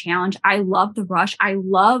the challenge. I love the rush. I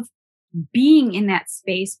love being in that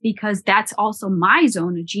space, because that's also my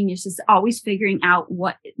zone of genius, is always figuring out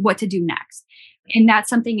what to do next. And that's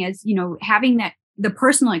something as, having the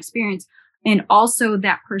personal experience and also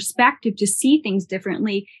that perspective to see things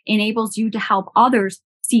differently enables you to help others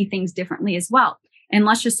see things differently as well. And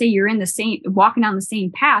let's just say you're walking down the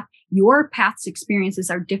same path, your path's experiences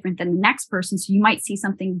are different than the next person. So you might see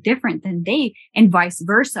something different than they, and vice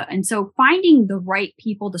versa. And so finding the right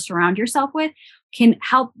people to surround yourself with can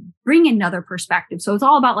help bring another perspective. So it's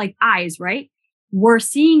all about eyes, right? We're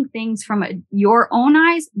seeing things from your own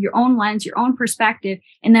eyes, your own lens, your own perspective,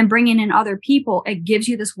 and then bringing in other people. It gives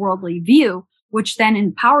you this worldly view, which then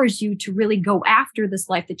empowers you to really go after this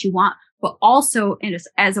life that you want, but also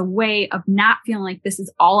as a way of not feeling like this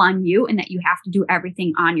is all on you and that you have to do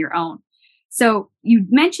everything on your own. So you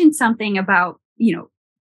mentioned something about,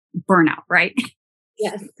 burnout, right?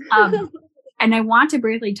 Yes. And I want to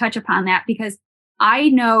briefly touch upon that, because I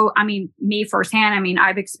know, me firsthand,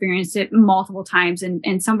 I've experienced it multiple times.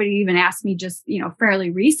 And somebody even asked me just,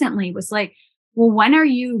 fairly recently, was like, well, when are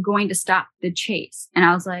you going to stop the chase? And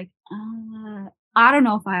I was like, I don't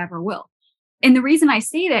know if I ever will. And the reason I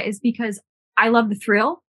say that is because I love the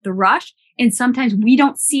thrill, the rush. And sometimes we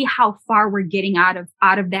don't see how far we're getting out of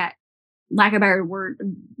that, lack of better word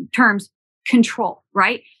terms, control,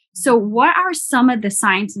 right? So what are some of the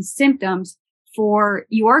signs and symptoms for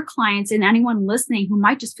your clients and anyone listening who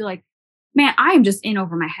might just feel like, man, I am just in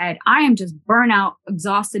over my head. I am just burnout,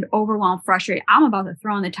 exhausted, overwhelmed, frustrated. I'm about to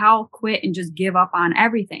throw in the towel, quit, and just give up on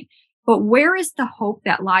everything. But where is the hope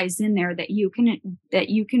that lies in there that you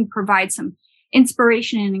can provide some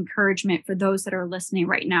inspiration and encouragement for those that are listening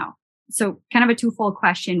right now? So kind of a twofold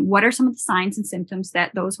question. What are some of the signs and symptoms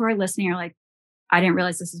that those who are listening are like, I didn't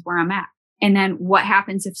realize this is where I'm at? And then what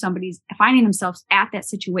happens if somebody's finding themselves at that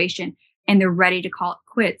situation and they're ready to call it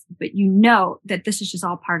quits, but that this is just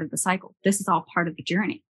all part of the cycle. This is all part of the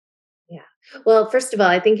journey. Yeah. Well, first of all,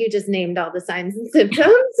 I think you just named all the signs and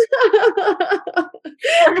symptoms.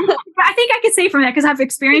 I think I could say from that because I've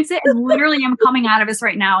experienced it and literally I'm coming out of this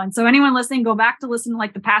right now. And so anyone listening, go back to listen to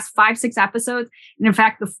like the past 5, 6 episodes. And in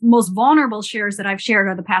fact, the most vulnerable shares that I've shared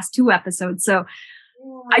are the past 2 episodes. So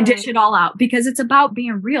I dish it all out because it's about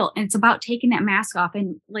being real and it's about taking that mask off.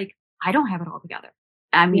 And like, I don't have it all together.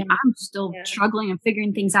 I mean, Yeah. I'm still struggling and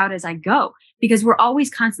figuring things out as I go because we're always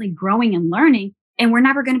constantly growing and learning, and we're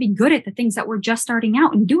never going to be good at the things that we're just starting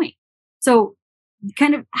out and doing. So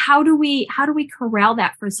kind of how do we corral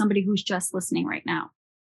that for somebody who's just listening right now?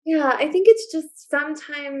 Yeah, I think it's just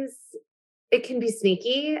sometimes it can be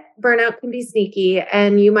sneaky. Burnout can be sneaky,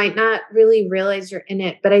 and you might not really realize you're in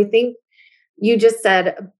it. But I think you just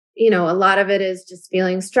said, a lot of it is just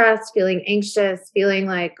feeling stressed, feeling anxious, feeling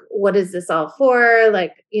like, what is this all for?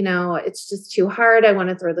 Like, it's just too hard. I want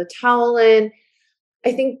to throw the towel in.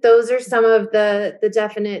 I think those are some of the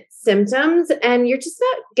definite symptoms, and you're just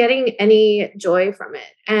not getting any joy from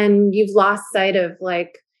it. And you've lost sight of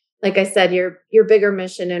like I said, your bigger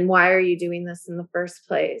mission and why are you doing this in the first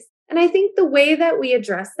place? And I think the way that we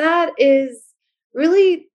address that is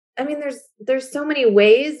really, I mean, there's so many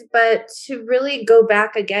ways, but to really go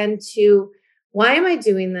back again to why am I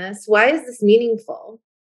doing this? Why is this meaningful?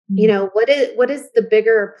 What is the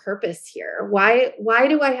bigger purpose here? Why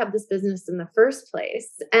do I have this business in the first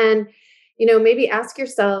place? And maybe ask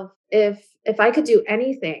yourself, if I could do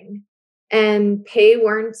anything and pay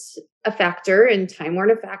weren't a factor and time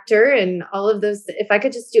weren't a factor and all of those, if I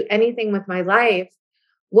could just do anything with my life,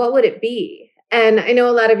 what would it be? And I know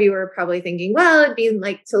a lot of you are probably thinking, well, it'd be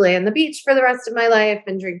like to lay on the beach for the rest of my life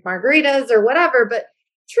and drink margaritas or whatever. But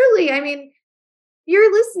truly, I mean,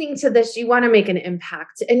 you're listening to this, you want to make an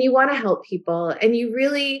impact and you want to help people. And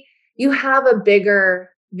you have a bigger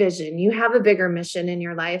vision, you have a bigger mission in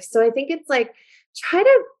your life. So I think it's like, try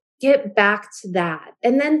to get back to that.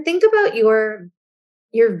 And then think about your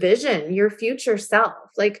vision, your future self.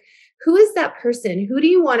 Like, who is that person? Who do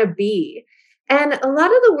you want to be? And a lot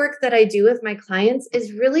of the work that I do with my clients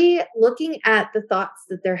is really looking at the thoughts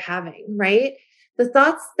that they're having, right? The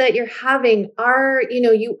thoughts that you're having are,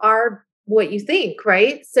 you are what you think,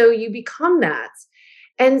 right? So you become that.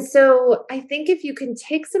 And so I think if you can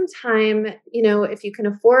take some time, if you can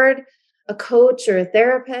afford a coach or a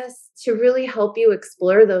therapist to really help you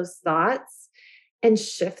explore those thoughts and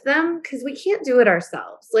shift them, because we can't do it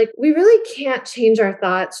ourselves. Like, we really can't change our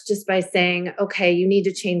thoughts just by saying, okay, you need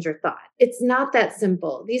to change your thought. It's not that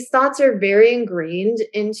simple. These thoughts are very ingrained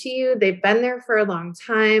into you. They've been there for a long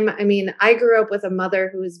time. I mean, I grew up with a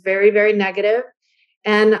mother who was very, very negative.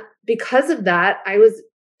 And because of that, I was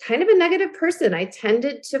kind of a negative person. I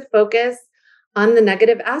tended to focus on the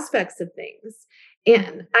negative aspects of things.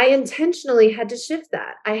 And I intentionally had to shift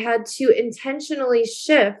that. I had to intentionally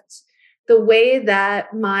shift the way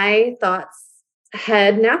that my thoughts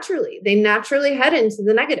head naturally. They naturally head into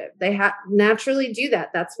the negative. They naturally do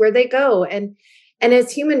that. That's where they go. And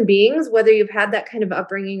as human beings, whether you've had that kind of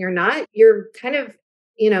upbringing or not, you're kind of,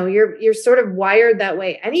 you're sort of wired that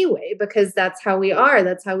way anyway, because that's how we are.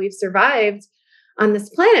 That's how we've survived on this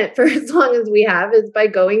planet for as long as we have, is by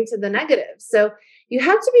going to the negative. So you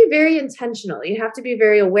have to be very intentional. You have to be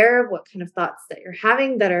very aware of what kind of thoughts that you're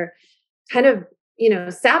having that are kind of,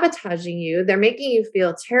 sabotaging you. They're making you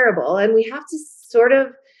feel terrible. And we have to sort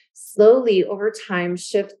of slowly over time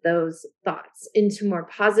shift those thoughts into more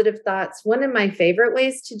positive thoughts. One of my favorite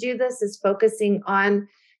ways to do this is focusing on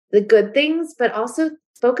the good things, but also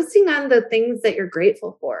focusing on the things that you're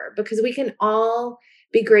grateful for, because we can all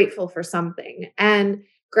be grateful for something. And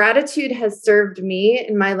gratitude has served me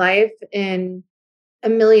in my life in a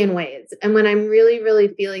million ways. And when I'm really, really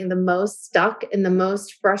feeling the most stuck and the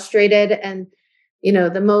most frustrated and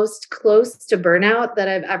the most close to burnout that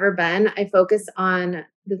I've ever been, I focus on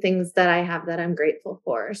the things that I have that I'm grateful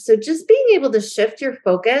for. So just being able to shift your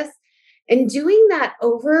focus and doing that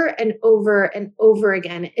over and over and over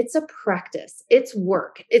again, it's a practice, it's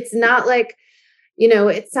work. It's not like,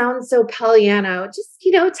 it sounds so Pollyanna, just,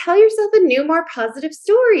 tell yourself a new, more positive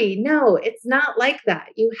story. No, it's not like that.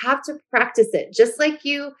 You have to practice it. Just like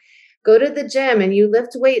you go to the gym and you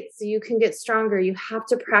lift weights so you can get stronger, you have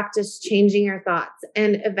to practice changing your thoughts.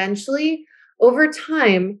 And eventually, over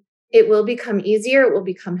time, it will become easier. It will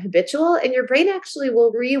become habitual, and your brain actually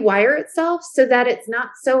will rewire itself so that it's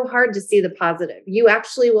not so hard to see the positive. You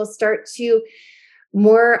actually will start to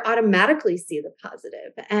more automatically see the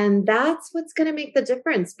positive. And that's what's going to make the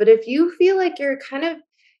difference. But if you feel like you're kind of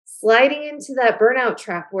sliding into that burnout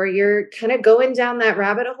trap where you're kind of going down that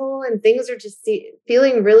rabbit hole and things are just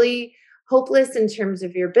feeling really hopeless in terms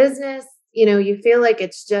of your business, you feel like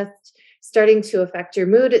it's just starting to affect your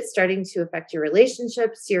mood. It's starting to affect your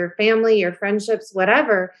relationships, your family, your friendships,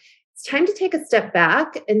 whatever. It's time to take a step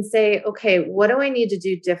back and say, okay, what do I need to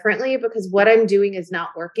do differently? Because what I'm doing is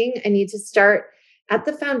not working. I need to start at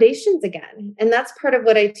the foundations again. And that's part of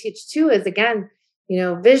what I teach too, is again,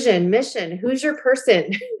 vision, mission, who's your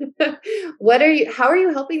person? How are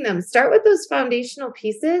you helping them? Start with those foundational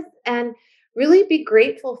pieces and really be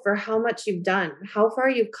grateful for how much you've done, how far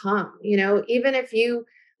you've come. Even if you,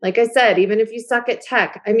 like I said, even if you suck at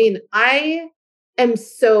tech, I mean, I am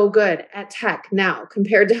so good at tech now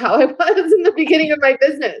compared to how I was in the beginning of my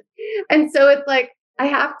business. And so it's like,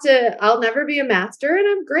 I'll never be a master, and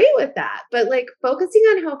I'm great with that. But like focusing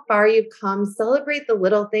on how far you've come, celebrate the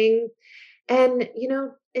little things. And,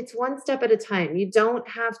 it's one step at a time. You don't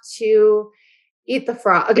have to eat the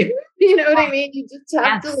frog. You know what I mean? You just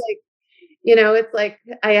have to it's like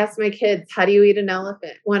I ask my kids, how do you eat an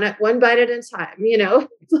elephant? One bite at a time,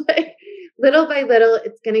 it's like little by little,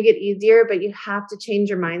 it's going to get easier, but you have to change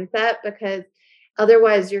your mindset, because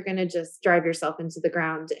otherwise you're going to just drive yourself into the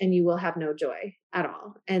ground and you will have no joy at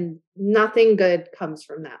all. And nothing good comes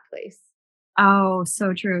from that place. Oh,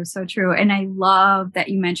 so true. So true. And I love that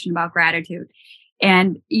you mentioned about gratitude.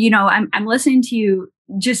 And, I'm listening to you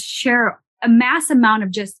just share a mass amount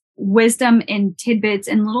of just wisdom and tidbits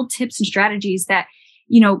and little tips and strategies that,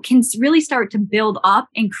 can really start to build up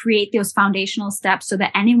and create those foundational steps so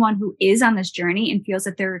that anyone who is on this journey and feels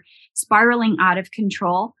that they're spiraling out of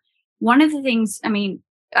control. One of the things,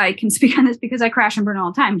 I can speak on this because I crash and burn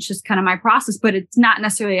all the time. It's just kind of my process, but it's not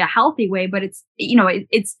necessarily a healthy way, but it's,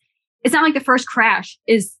 it's not like the first crash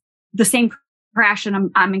is the same crash that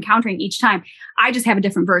I'm encountering each time. I just have a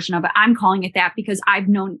different version of it. I'm calling it that because I've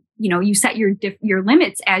known, you set your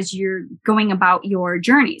limits as you're going about your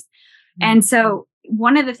journeys. Mm-hmm. And so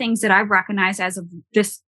one of the things that I've recognized as of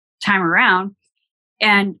this time around,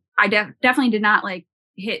 and I definitely did not like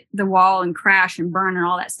hit the wall and crash and burn and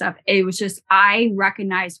all that stuff. It was just, I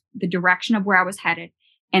recognized the direction of where I was headed,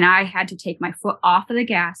 and I had to take my foot off of the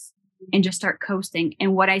gas and just start coasting.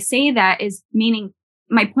 And what I say that is meaning,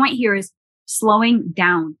 my point here is slowing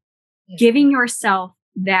down, giving yourself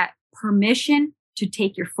that permission to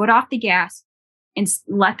take your foot off the gas and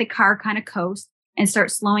let the car kind of coast and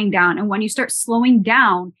start slowing down. And when you start slowing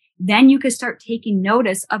down, then you can start taking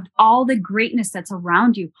notice of all the greatness that's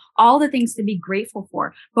around you, all the things to be grateful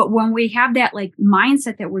for. But when we have that like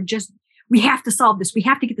mindset that we have to solve this, we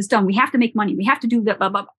have to get this done, we have to make money, we have to do that, blah,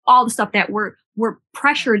 blah, blah, all the stuff that we're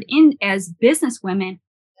pressured in as business women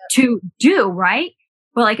to do, right?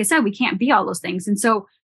 But like I said, we can't be all those things. And so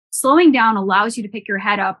slowing down allows you to pick your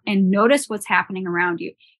head up and notice what's happening around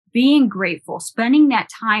you, being grateful, spending that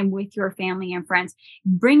time with your family and friends,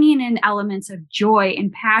 bringing in elements of joy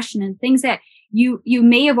and passion and things that you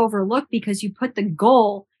may have overlooked because you put the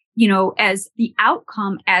goal, as the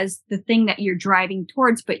outcome, as the thing that you're driving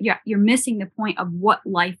towards, but you're missing the point of what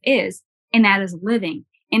life is, and that is living.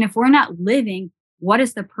 And if we're not living, what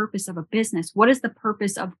is the purpose of a business? What is the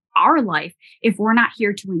purpose of our life if we're not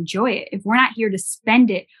here to enjoy it, if we're not here to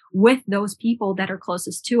spend it with those people that are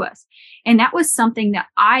closest to us? And that was something that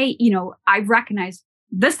I recognized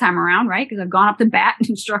this time around, right? Because I've gone up to bat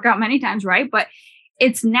and struck out many times, right? But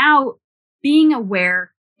it's now being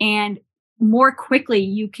aware, and more quickly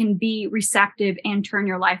you can be receptive and turn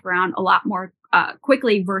your life around a lot more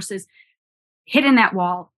quickly versus hitting that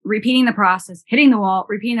wall, repeating the process, hitting the wall,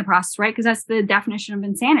 repeating the process, right? Because that's the definition of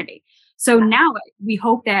insanity. So now we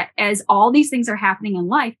hope that as all these things are happening in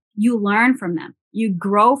life, you learn from them, you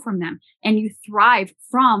grow from them, and you thrive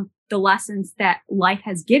from the lessons that life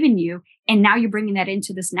has given you. And now you're bringing that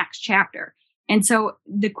into this next chapter. And so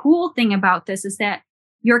the cool thing about this is that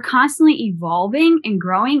you're constantly evolving and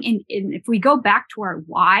growing. And if we go back to our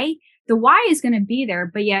why, the why is going to be there,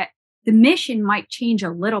 but yet the mission might change a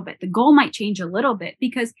little bit. The goal might change a little bit,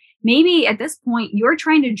 because maybe at this point you're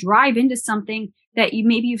trying to drive into something that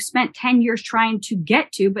you've spent 10 years trying to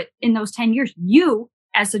get to, but in those 10 years, you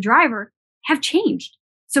as the driver have changed.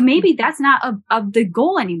 So maybe that's not of the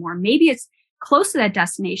goal anymore. Maybe it's close to that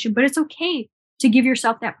destination, but it's okay to give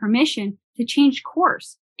yourself that permission to change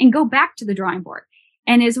course and go back to the drawing board.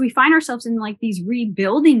 And as we find ourselves in like these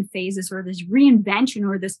rebuilding phases, or this reinvention,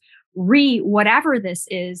 or this whatever this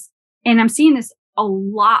is, and I'm seeing this a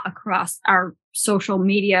lot across our social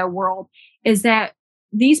media world, is that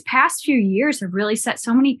these past few years have really set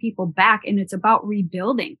so many people back, and it's about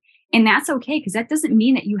rebuilding. And that's okay, because that doesn't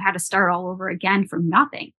mean that you had to start all over again from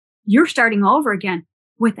nothing. You're starting over again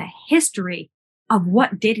with a history of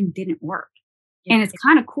what did and didn't work. Yeah. And it's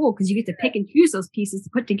kind of cool because you get to pick and choose those pieces to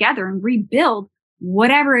put together and rebuild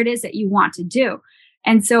whatever it is that you want to do.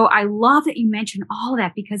 And so I love that you mentioned all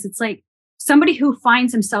that, because it's like, somebody who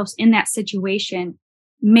finds themselves in that situation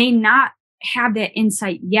may not have that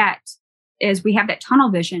insight yet, as we have that tunnel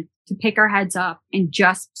vision to pick our heads up and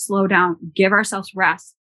just slow down, give ourselves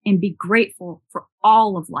rest, and be grateful for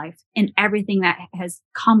all of life and everything that has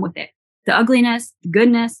come with it. The ugliness, the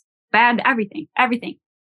goodness, bad, everything.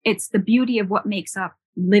 It's the beauty of what makes up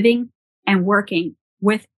living and working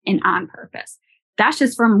with and on purpose. That's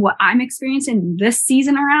just from what I'm experiencing this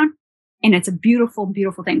season around. And it's a beautiful,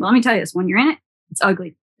 beautiful thing. But let me tell you this, when you're in it, it's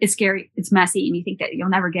ugly, it's scary, it's messy, and you think that you'll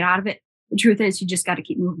never get out of it. The truth is you just got to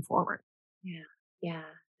keep moving forward. Yeah. Yeah.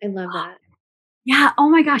 I love that. Yeah. Oh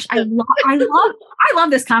my gosh. I love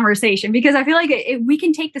this conversation because I feel like we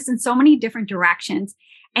can take this in so many different directions.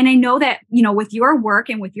 And I know that, with your work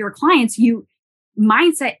and with your clients,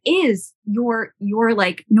 mindset is your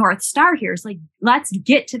like North Star here. It's like, let's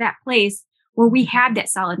get to that place where we have that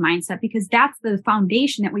solid mindset, because that's the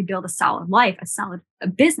foundation that we build a solid life, a solid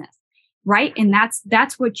business. Right. And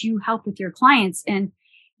that's what you help with your clients. And,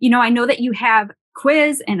 I know that you have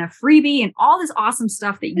quiz and a freebie and all this awesome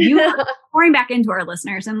stuff that you are pouring back into our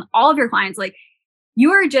listeners and all of your clients. Like,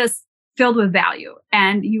 you are just filled with value,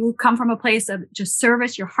 and you come from a place of just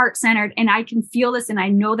service. You're heart centered. And I can feel this. And I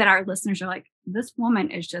know that our listeners are like, this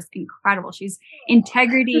woman is just incredible. She's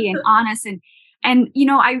integrity and honest. And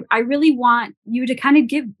I really want you to kind of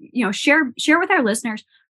give, share with our listeners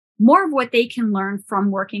more of what they can learn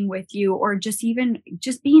from working with you, or just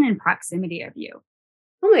being in proximity of you.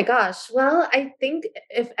 Oh my gosh. Well, I think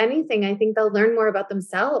if anything, I think they'll learn more about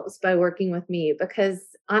themselves by working with me, because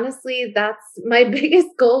honestly, that's my biggest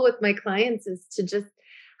goal with my clients, is to just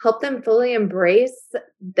help them fully embrace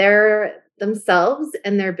themselves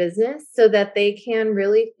and their business so that they can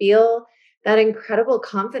really feel that incredible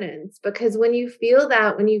confidence. Because when you feel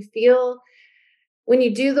that, when you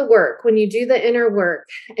do the work, when you do the inner work,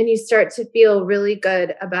 and you start to feel really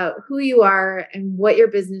good about who you are and what your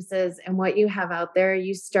business is and what you have out there,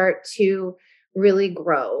 you start to really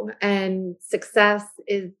grow, and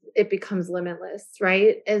it becomes limitless,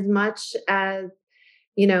 right? As much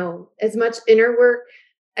inner work,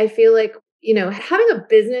 I feel like, having a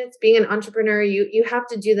business, being an entrepreneur, you have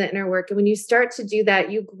to do the inner work. And when you start to do that,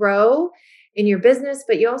 you grow in your business,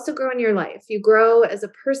 but you also grow in your life. You grow as a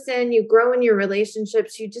person, you grow in your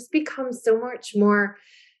relationships. You just become so much more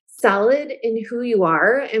solid in who you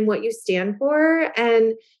are and what you stand for.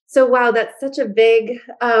 And so, wow, that's such a big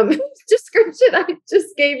description I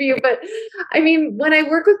just gave you. But I mean, when I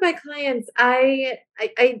work with my clients, I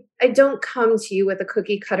don't come to you with a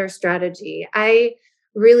cookie cutter strategy. I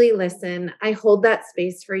really listen. I hold that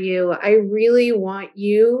space for you. I really want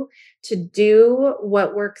you to do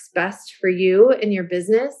what works best for you in your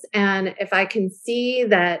business. And if I can see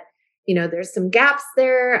that, there's some gaps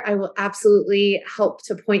there, I will absolutely help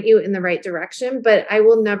to point you in the right direction. But I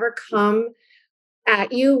will never come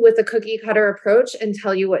at you with a cookie cutter approach and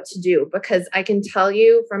tell you what to do, because I can tell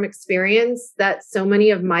you from experience that so many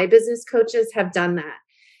of my business coaches have done that.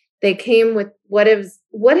 They came with what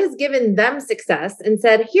has given them success and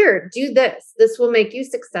said, here, do this. This will make you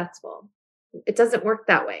successful. It doesn't work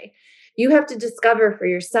that way. You have to discover for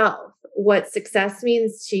yourself what success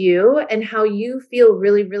means to you and how you feel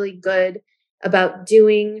really, really good about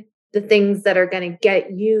doing the things that are going to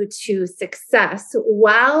get you to success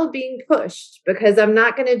while being pushed. Because I'm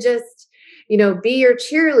not going to just, be your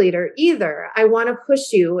cheerleader either. I want to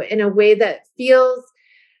push you in a way that feels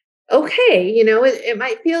okay. It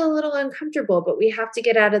might feel a little uncomfortable, but we have to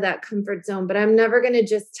get out of that comfort zone. But I'm never going to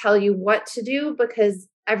just tell you what to do, because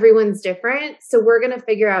everyone's different. So we're going to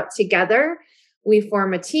figure out together. We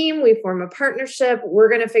form a team, we form a partnership. We're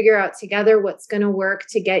going to figure out together what's going to work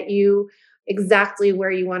to get you exactly where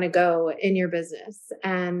you want to go in your business.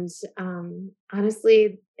 And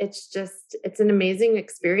honestly, it's an amazing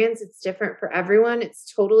experience. It's different for everyone.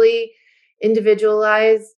 It's totally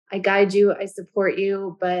individualized. I guide you, I support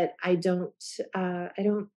you, but I don't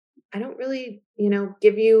really,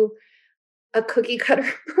 give you a cookie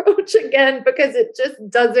cutter approach again, because it just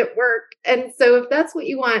doesn't work. And so if that's what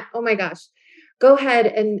you want, oh my gosh, go ahead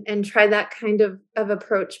and try that kind of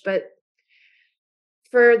approach. But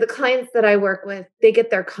for the clients that I work with, they get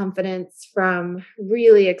their confidence from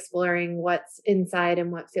really exploring what's inside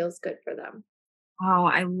and what feels good for them. Oh,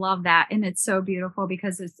 I love that. And it's so beautiful,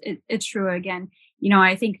 because it's true. Again,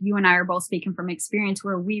 I think you and I are both speaking from experience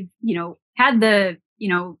where we've, had the,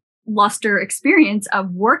 luster experience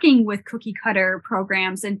of working with cookie cutter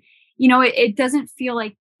programs. And, it doesn't feel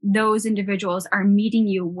like those individuals are meeting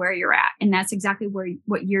you where you're at. And that's exactly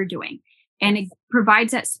what you're doing. And it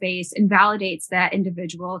provides that space and validates that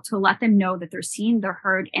individual to let them know that they're seen, they're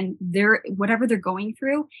heard, and whatever they're going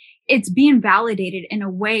through, it's being validated in a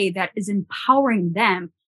way that is empowering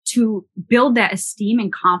them to build that esteem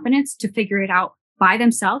and confidence to figure it out by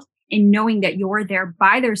themselves, and knowing that you're there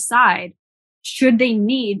by their side should they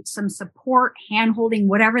need some support, hand-holding,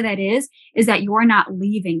 whatever that is that you're not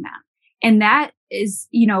leaving them. And that is,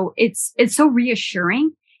 it's so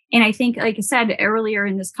reassuring. And I think, like I said earlier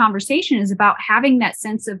in this conversation, is about having that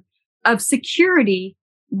sense of security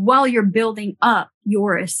while you're building up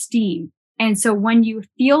your esteem. And so when you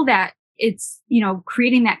feel that it's,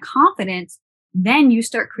 creating that confidence, then you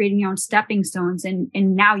start creating your own stepping stones. And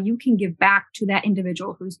now you can give back to that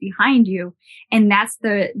individual who's behind you. And that's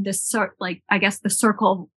the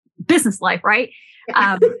circle of business life, right?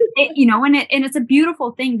 And it's a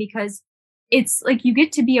beautiful thing, because it's like you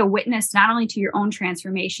get to be a witness not only to your own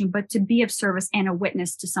transformation, but to be of service and a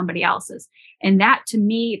witness to somebody else's. And that, to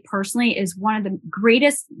me personally, is one of the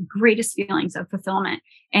greatest feelings of fulfillment,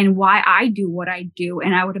 and why I do what I do.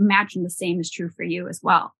 And I would imagine the same is true for you as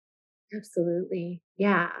well. Absolutely.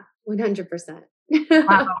 Yeah. 100%.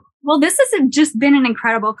 Wow. Well, this has just been an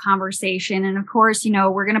incredible conversation. And of course,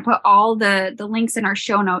 we're going to put all the links in our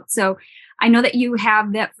show notes. So I know that you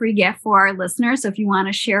have that free gift for our listeners. So if you want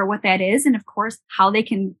to share what that is, and of course, how they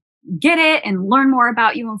can get it and learn more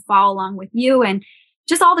about you and follow along with you and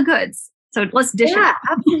just all the goods. So let's dish it. Yeah,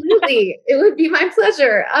 absolutely. It would be my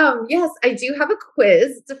pleasure. Yes, I do have a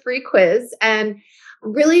quiz. It's a free quiz. And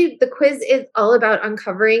really, the quiz is all about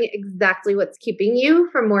uncovering exactly what's keeping you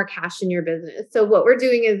from more cash in your business. So what we're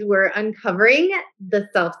doing is we're uncovering the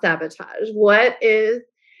self-sabotage. What is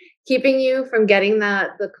keeping you from getting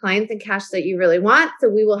the clients and cash that you really want? So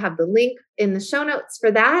we will have the link in the show notes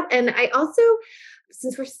for that. And I also,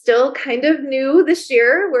 since we're still kind of new this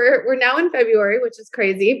year, we're now in February, which is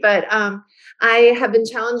crazy, but I have been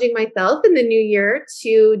challenging myself in the new year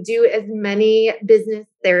to do as many business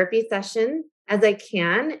therapy sessions as I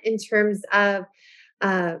can, in terms of,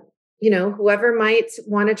 whoever might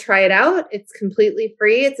want to try it out. It's completely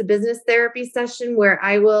free. It's a business therapy session where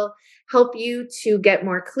I will help you to get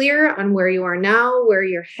more clear on where you are now, where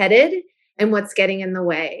you're headed, and what's getting in the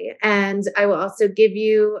way. And I will also give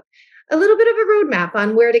you a little bit of a roadmap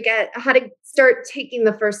on how to start taking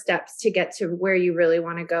the first steps to get to where you really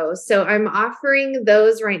want to go. So I'm offering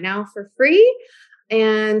those right now for free.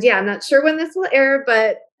 And yeah, I'm not sure when this will air,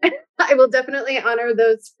 but I will definitely honor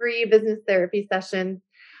those free business therapy sessions,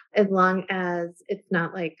 as long as it's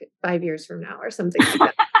not like 5 years from now or something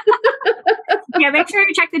like that. Yeah, make sure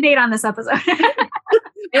you check the date on this episode.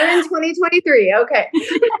 We're in 2023. Okay.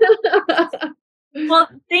 Well,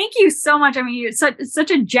 thank you so much. I mean, it's such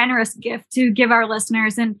a generous gift to give our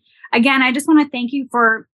listeners. And again, I just want to thank you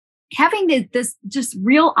for having this just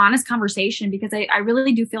real honest conversation, because I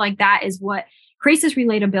really do feel like that is what creates this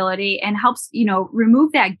relatability and helps,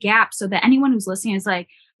 remove that gap, so that anyone who's listening is like,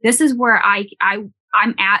 this is where I'm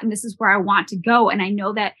at, and this is where I want to go. And I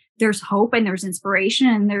know that there's hope and there's inspiration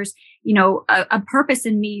and there's, a purpose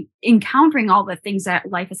in me encountering all the things that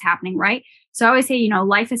life is happening. Right. So I always say,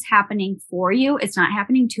 life is happening for you. It's not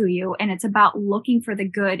happening to you. And it's about looking for the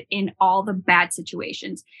good in all the bad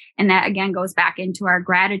situations. And that again goes back into our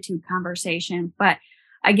gratitude conversation. But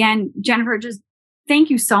again, Jennifer, just thank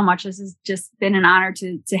you so much. This has just been an honor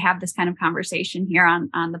to have this kind of conversation here on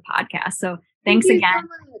the podcast. So thanks again. Thank you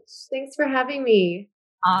so much. Thanks for having me.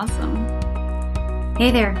 Awesome. Hey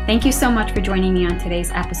there. Thank you so much for joining me on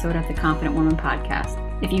today's episode of the Confident Woman Podcast.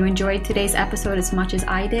 If you enjoyed today's episode as much as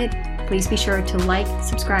I did, please be sure to like,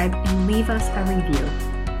 subscribe, and leave us a review.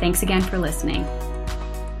 Thanks again for listening.